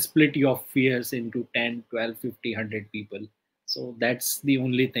can split your fears into 10, 12, 50, 100 people. So that's the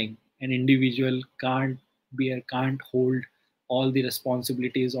only thing. An individual can't hold all the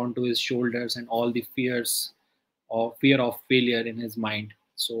responsibilities onto his shoulders and all the fears or fear of failure in his mind.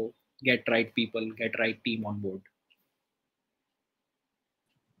 So get right people, get right team on board.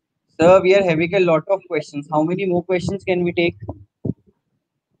 Sir, we are having a lot of questions. How many more questions can we take?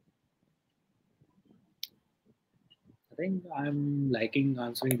 I think I'm liking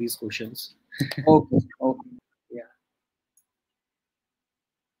answering these questions. Okay, okay. Yeah.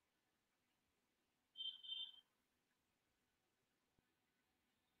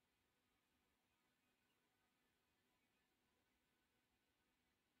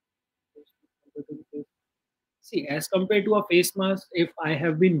 See, as compared to a face mask, if I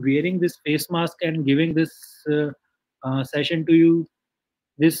have been wearing this face mask and giving this session to you,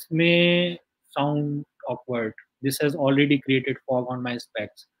 this may sound awkward. This has already created fog on my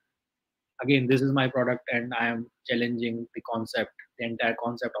specs. Again, this is my product, and I am challenging the entire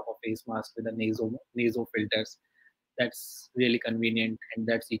concept of a face mask with a nasal filters. That's really convenient and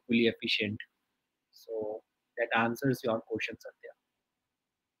that's equally efficient. So that answers your question, Satya.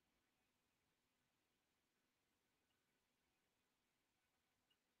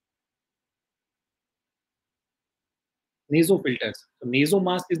 Nasofilters. So naso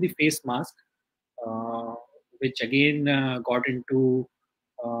mask is the face mask, uh, which again got into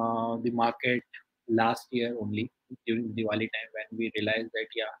the market last year only during Diwali time when we realized that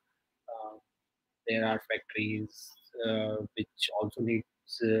uh, there are factories which also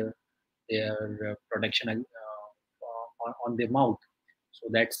needs their production on their mouth. So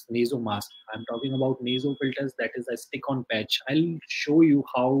that's naso mask. I'm talking about naso filters. That is a stick-on patch. I'll show you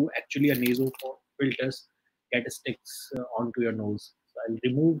how actually a naso filters get sticks onto your nose. So I'll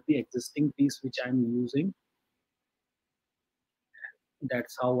remove the existing piece which I'm using.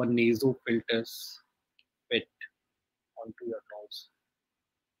 That's how a naso filters fit onto your nose.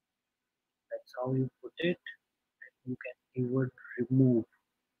 That's how you put it. You can even remove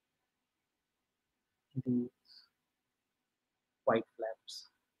the white flaps.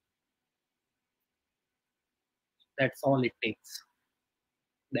 That's all it takes.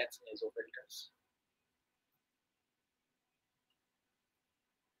 That's naso filters.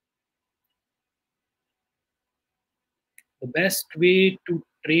 The best way to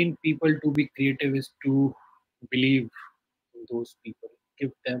train people to be creative is to believe in those people,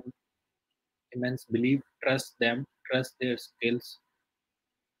 give them immense belief, trust them, trust their skills,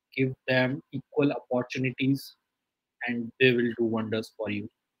 give them equal opportunities, and they will do wonders for you.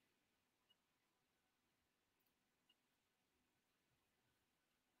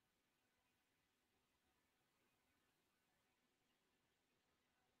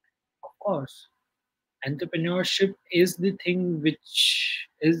 Of course, entrepreneurship is the thing which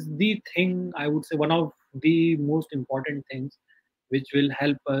is the thing, I would say, one of the most important things which will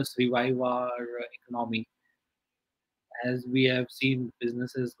help us revive our economy. As we have seen,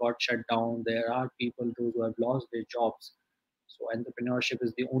 businesses got shut down. There are people those who have lost their jobs. So entrepreneurship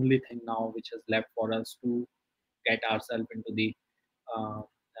is the only thing now which is left for us to get ourselves into the uh,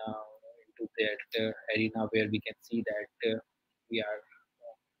 into that arena where we can see that we are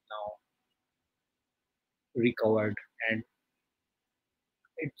now recovered, and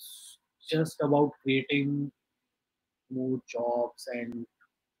it's just about creating more jobs and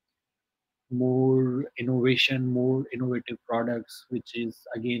more innovation, more innovative products, which is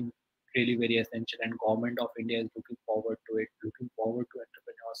again really very essential. And government of India is looking forward to it, looking forward to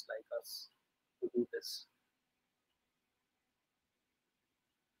entrepreneurs like us to do this.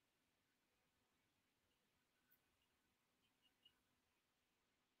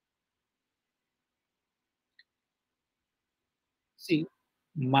 See,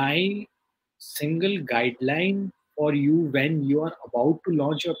 my single guideline for you when you are about to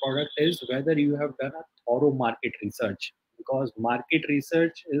launch your product is whether you have done a thorough market research, because market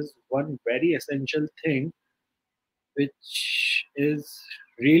research is one very essential thing which is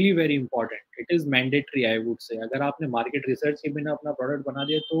really very important. It is mandatory, I would say. अगर आपने market research के बिना अपना product बना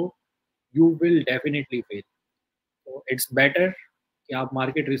दिया तो you will definitely fail. So it's better कि आप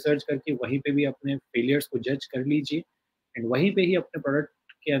मार्केट रिसर्च करके वहीं पे भी अपने फेलियर्स को जज कर लीजिए, एंड वहीं पे ही अपने प्रोडक्ट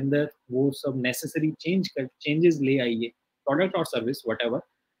के अंदर वो सब नेसेसरी चेंजेस ले आइए, प्रोडक्ट और सर्विस वट एवर,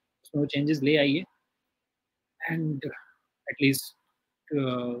 उसमें वो चेंजेस ले आइए, and at least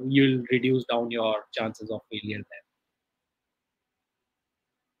you'll reduce down your chances of failure then.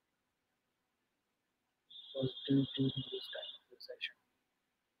 Positive during this kind of recession.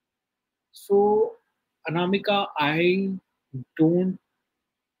 So, Anamika, don't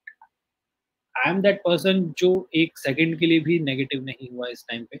I am that person जो एक सेकंड के लिए भी नेगेटिव नहीं हुआ इस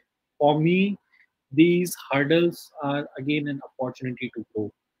टाइम पे. For me these hurdles are again an opportunity to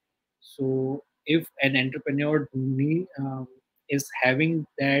grow. So if an entrepreneur is having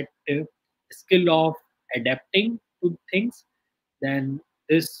that skill of adapting to things, then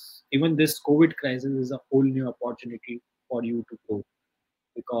this COVID crisis is a whole new opportunity for you to grow,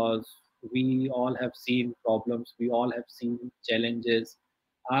 because we all have seen problems, we all have seen challenges.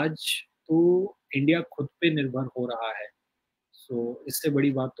 आज तो India खुद पे निर्भर हो रहा है. सो इससे बड़ी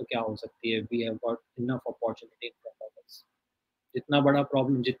बात तो क्या हो सकती है. We have got enough opportunity in front of us. जितना बड़ा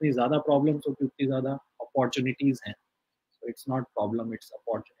प्रॉब्लम, जितनी ज़्यादा प्रॉब्लम्स होती उतनी ज़्यादा अपॉर्चुनिटीज़ हैं. So it's not problem, it's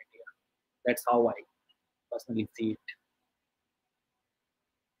opportunity. That's how I personally see it.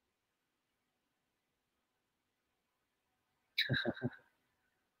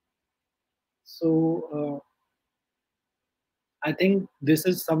 So I think this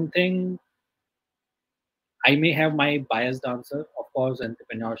is something. I may have my biased answer, of course,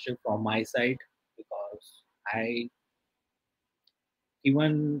 entrepreneurship from my side, because I,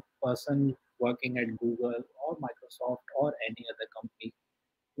 even person working at Google or Microsoft or any other company,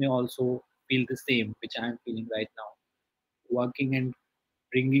 may also feel the same, which I am feeling right now. Working and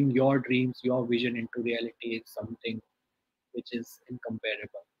bringing your dreams, your vision into reality is something which is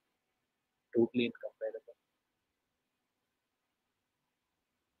incomparable, totally incomparable.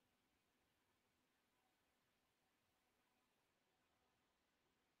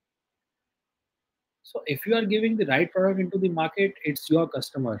 So if you are giving the right product into the market, it's your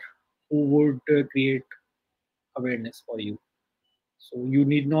customer who would create awareness for you. So you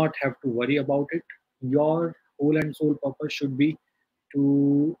need not have to worry about it. Your whole and sole purpose should be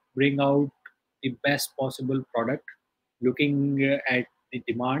to bring out the best possible product, looking at the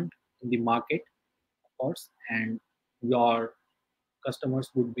demand in the market, of course, and your customers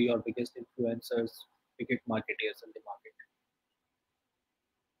would be your biggest influencers, biggest marketeers in the market.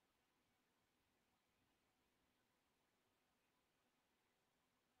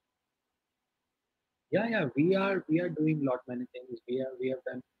 Yeah, we are doing lot many things. We have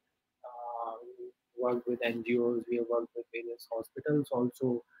done worked with NGOs, we have worked with various hospitals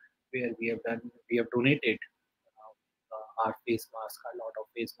also, where we have donated our face mask, a lot of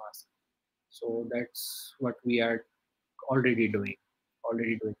face masks. So that's what we are already doing,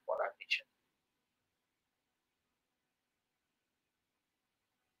 already doing for our nation.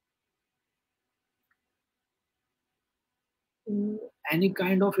 Mm, any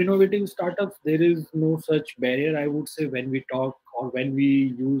kind of innovative startups, there is no such barrier, I would say, when we talk or when we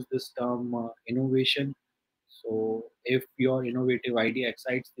use this term innovation. So if your innovative idea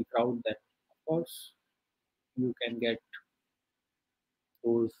excites the crowd, then of course you can get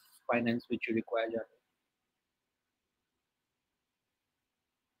those finance which you require.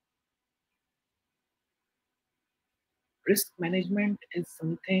 Risk management is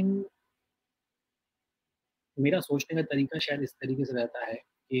something, मेरा सोचने का तरीका शायद इस तरीके से रहता है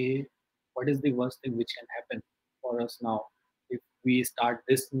कि what is the worst thing which can happen for us now if we start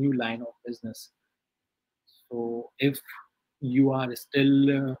this new line of business. So if you are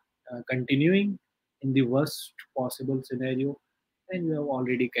still continuing in the worst possible scenario, then you have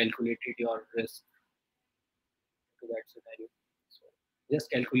already calculated your risk to that scenario. So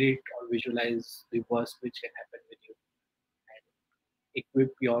just calculate or visualize the worst which can happen with you and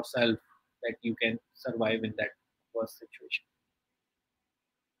equip yourself that you can survive in that worst situation.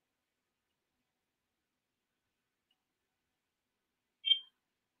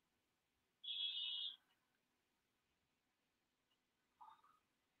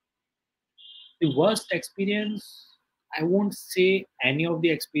 The worst experience, I won't say any of the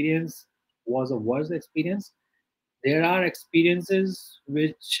experience was a worst experience. There are experiences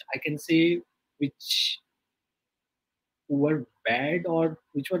which I can say which were bad or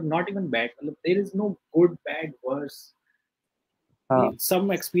which were not even bad. There is no good, bad, worse. Some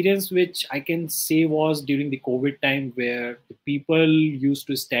experience which I can say was during the COVID time where the people used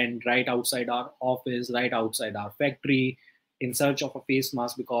to stand right outside our office, right outside our factory in search of a face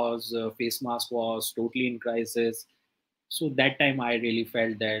mask because face mask was totally in crisis. So that time I really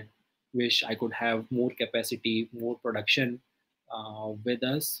felt that wish I could have more capacity, more production with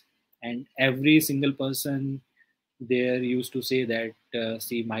us. And every single person there used to say that,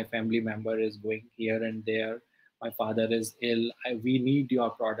 see, my family member is going here and there, my father is ill, we need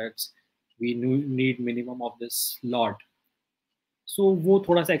your products, we need minimum of this lot. So वो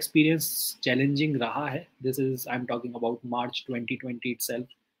थोड़ा सा experience challenging रहा है. This is, I'm talking about March 2020 itself,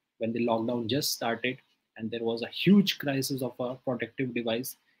 when the lockdown just started and there was a huge crisis of a protective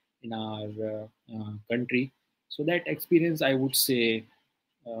device in our country. So that experience, I would say,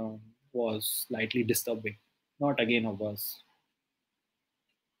 was slightly disturbing. Not again a worse.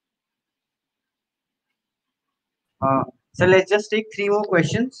 Uh, so let's just take three more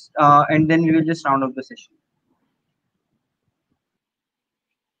questions, and then we will just round up the session.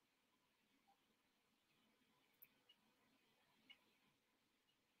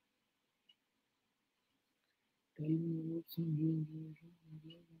 Tell me about some new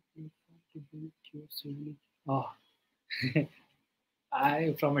to build your civil. Ah,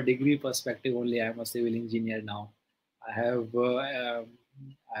 I, from a degree perspective only, I'm a civil engineer now. I have,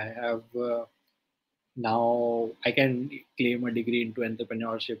 I have now I can claim a degree into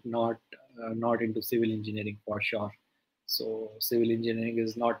entrepreneurship, not into civil engineering for sure. So civil engineering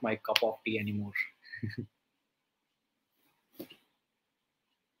is not my cup of tea anymore.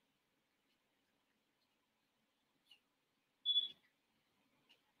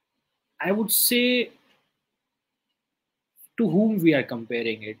 I would say to whom we are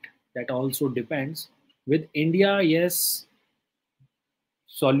comparing it. That also depends. With India, yes,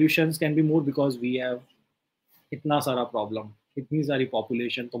 solutions can be more because we have इतना सारा problem, इतनी सारी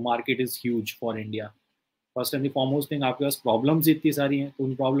population, तो market is huge for India. First and foremost thing, आपके पास problems इतनी सारी हैं, तो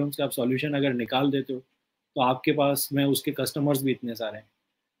उन प्रॉब्लम्स के आप सॉल्यूशन अगर निकाल देते हो तो आपके पास में उसके कस्टमर्स भी इतने सारे हैं.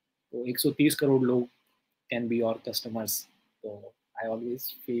 तो 130 करोड़ लोग कैन बी योर कस्टमर्स. तो I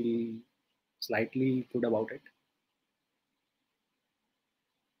always feel slightly good about it.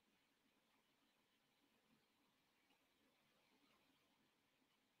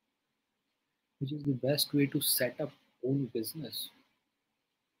 Which is the best way to set up own business?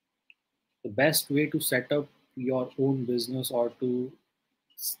 The best way to set up your own business or to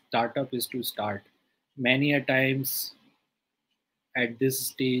start up is to start. Many a times at this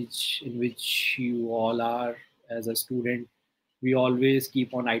stage in which you all are as a student, we always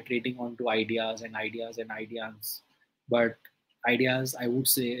keep on iterating onto ideas and ideas and ideas. But ideas, I would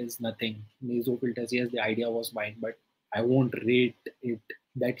say, is nothing. Nasofilters, yes, the idea was mine, but I won't rate it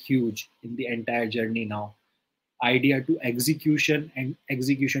that huge in the entire journey now. Idea to execution and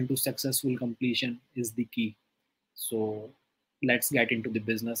execution to successful completion is the key. So let's get into the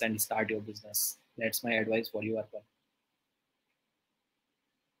business and start your business. That's my advice for you, Arpan.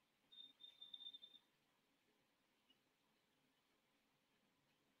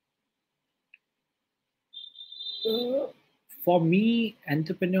 Uh, for me,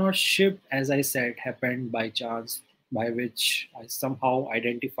 entrepreneurship, as I said, happened by chance, by which I somehow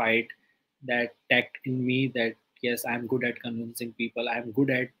identified that tact in me that yes, I'm good at convincing people. I'm good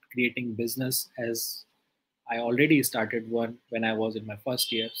at creating business, as I already started one when I was in my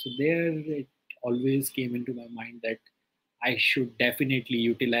first year. So there it always came into my mind that I should definitely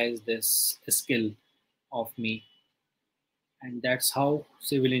utilize this skill of me. And that's how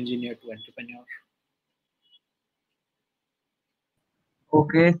civil engineer to entrepreneur.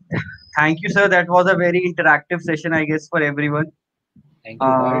 Okay. Thank you, sir. That was a very interactive session, I guess, for everyone. Thank you,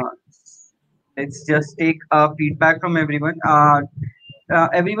 Uh, Bart. let's just take feedback from everyone.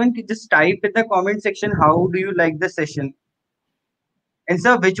 Everyone can just type in the comment section how do you like the session. And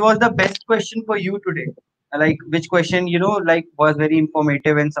sir, which was the best question for you today? Like which question, like was very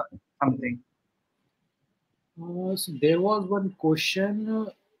informative and something. So there was one question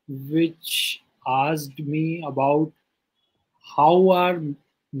which asked me about how our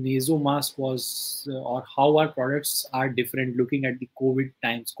nasal mask was or how our products are different looking at the COVID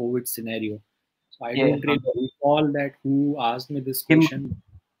times, COVID scenario. So I Yeah. don't really recall that who asked me this Him, question.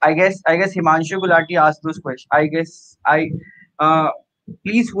 I guess Himanshu Gulati asked those questions. Uh,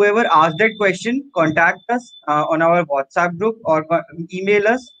 please whoever asked that question, contact us on our WhatsApp group or email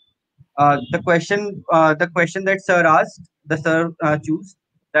us. The question that sir asked, the sir choose.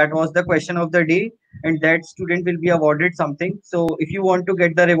 That was the question of the day, and that student will be awarded something. So if you want to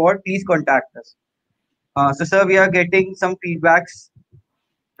get the reward, please contact us. So sir, we are getting some feedbacks.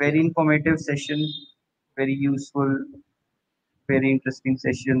 Yeah, Very informative session, very useful, very interesting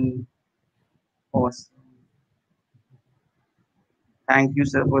session. Awesome. Thank you,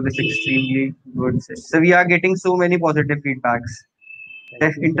 sir, for this extremely good session. So we are getting so many positive feedbacks. The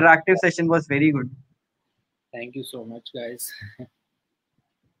thank you so interactive session was very good. thank you so much, guys.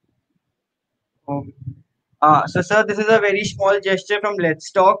 Okay. So, sir, this is a very small gesture from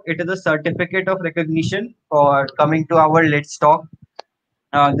Let's Talk. It is a certificate of recognition for coming to our Let's Talk.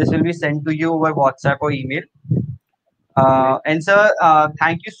 This will be sent to you over WhatsApp or email. Great. And sir,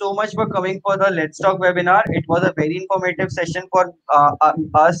 thank you so much for coming for the Let's Talk webinar. It was a very informative session for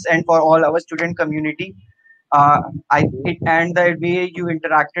us and for all our student community. Uh, and the way you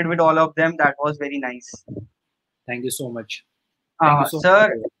interacted with all of them, that was very nice. Thank you so much. Thank you so Sir,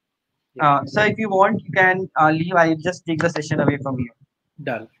 much. Yeah, sir, if you want, you can leave. I'll just take the session away from you.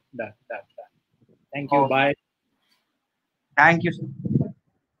 done, done, done, done. Thank you. Oh, Bye. thank you, sir.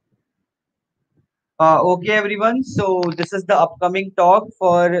 Okay, everyone. So this is the upcoming talk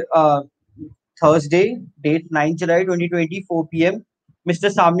for Thursday, date 9 July 2020, 4 p.m.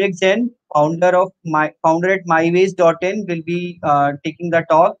 Mr. Samyak Jain, founder at myways.in, will be taking the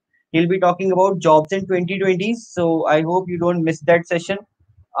talk. He'll be talking about jobs in 2020s. So I hope you don't miss that session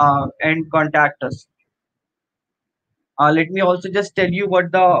and contact us. Let me also just tell you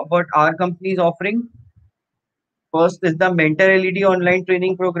what our company is offering. First is the Mentor LED online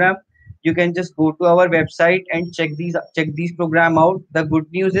training program. You can just go to our website and check these program out. The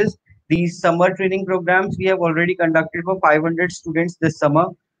good news is these summer training programs we have already conducted for 500 students this summer.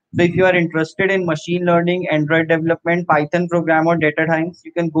 So if you are interested in machine learning, Android development, Python program or data science,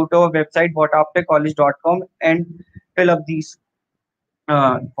 you can go to our website whataftercollege.com and fill up these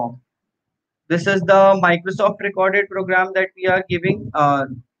forms. This is the Microsoft recorded program that we are giving.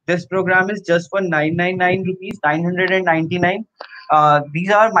 This program is just for 999 rupees, 999.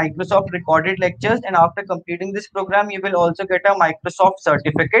 These are Microsoft recorded lectures, and after completing this program, you will also get a Microsoft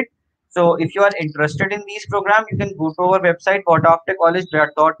certificate. So, if you are interested in these programs, you can go to our website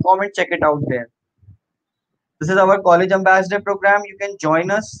whataftercollege.com and check it out there. This is our college ambassador program. You can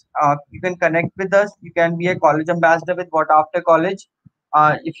join us. You can connect with us. You can be a college ambassador with What After College.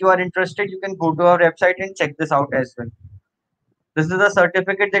 If you are interested, you can go to our website and check this out as well. This is the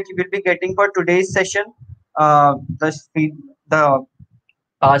certificate that you will be getting for today's session. The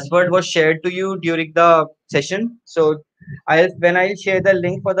password was shared to you during the session. So when I share the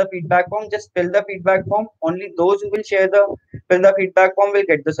link for the feedback form, just fill the feedback form. Only those who will fill the feedback form will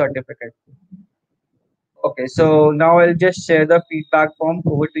get the certificate. Okay, so now I'll just share the feedback form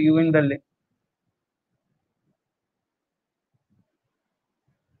over to you in the link.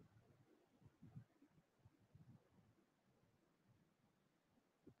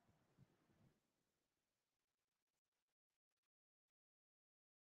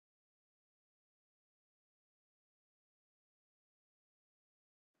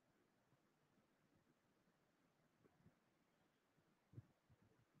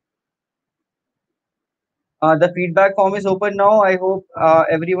 The feedback form is open now. I hope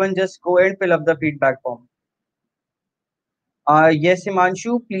everyone just go and fill up the feedback form. Yes,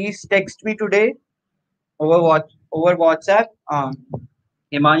 Himanshu, please text me today over WhatsApp.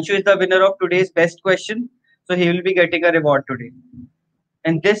 Himanshu is the winner of today's best question, so he will be getting a reward today.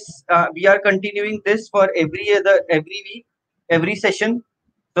 And this we are continuing this for every week, every session.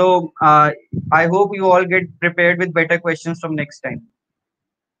 So I hope you all get prepared with better questions from next time.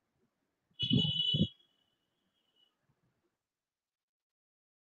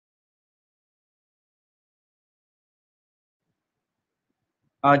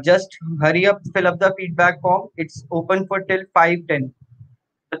 Just hurry up, fill up the feedback form. It's open for till 5:10.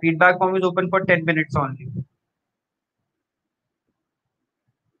 The feedback form is open for 10 minutes only.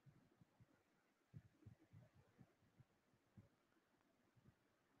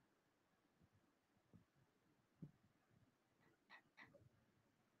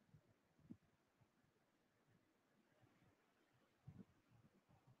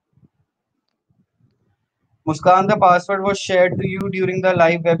 Muskan, the password was shared to you during the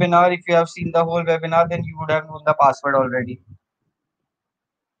live webinar. If you have seen the whole webinar, then you would have known the password already.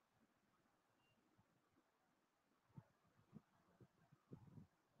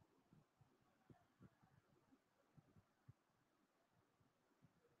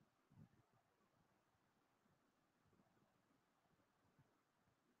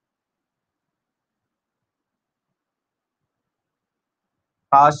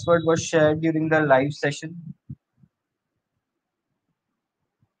 Password was shared during the live session.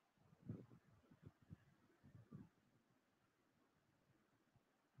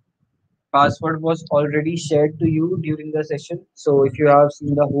 Password was already shared to you during the session. So if you have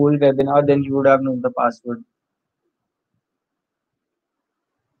seen the whole webinar, then you would have known the password.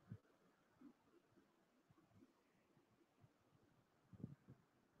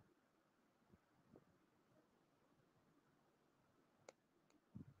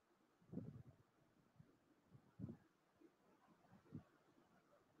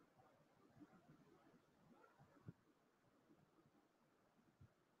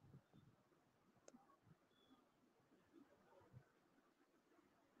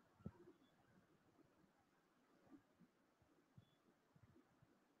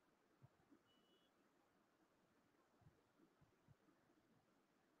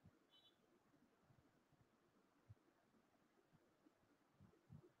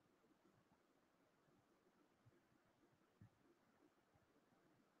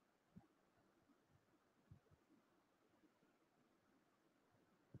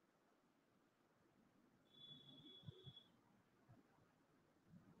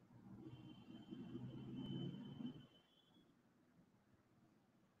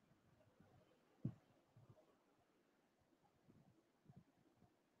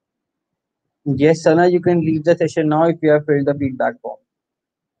 Yes, Sana, you can leave the session now if you have filled the feedback form.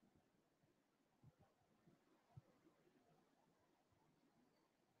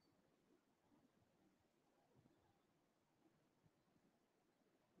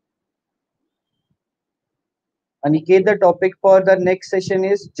 Aniket, the topic for the next session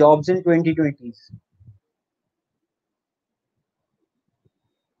is jobs in 2020s.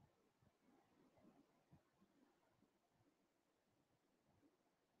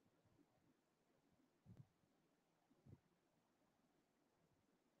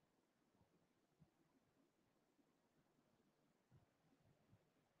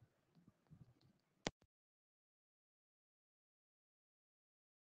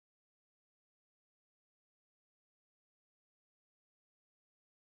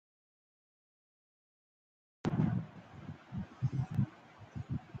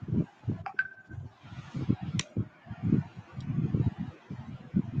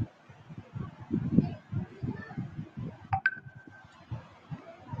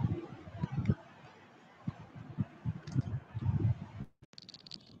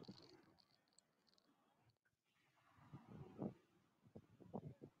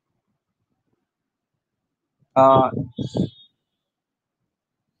 Uh,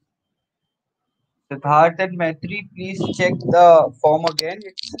 Siddharth and Maitri, please check the form again.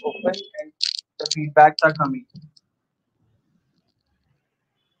 It's open and the feedbacks are coming.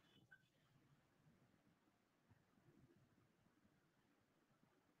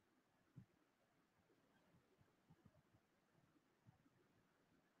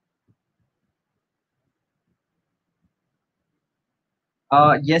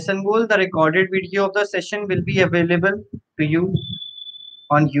 Yes, Anmol, the recorded video of the session will be available to you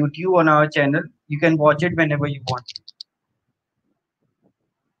on YouTube on our channel. You can watch it whenever you want.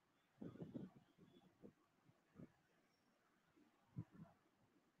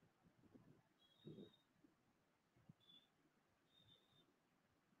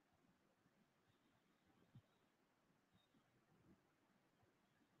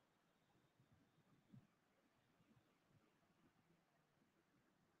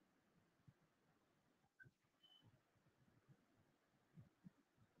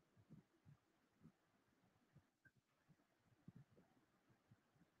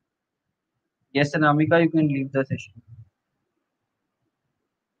 Yes, Anamika, you can leave the session.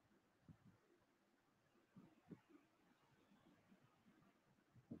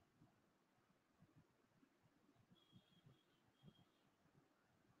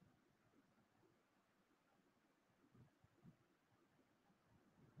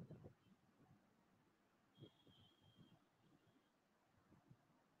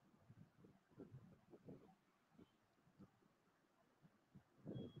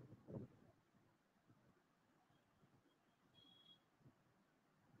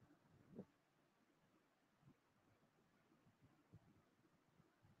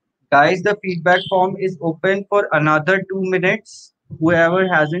 Guys, the feedback form is open for another 2 minutes. Whoever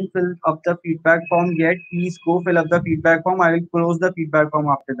hasn't filled up the feedback form yet, please go fill up the feedback form. I will close the feedback form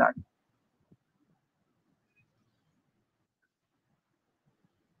after that.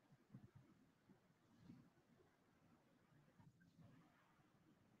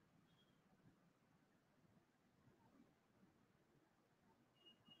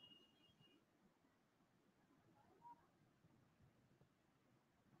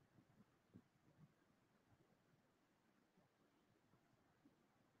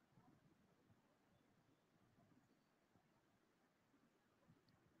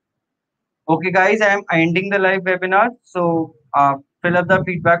 Okay, guys, I am ending the live webinar. So fill up the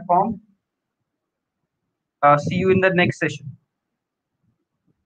feedback form. See you in the next session.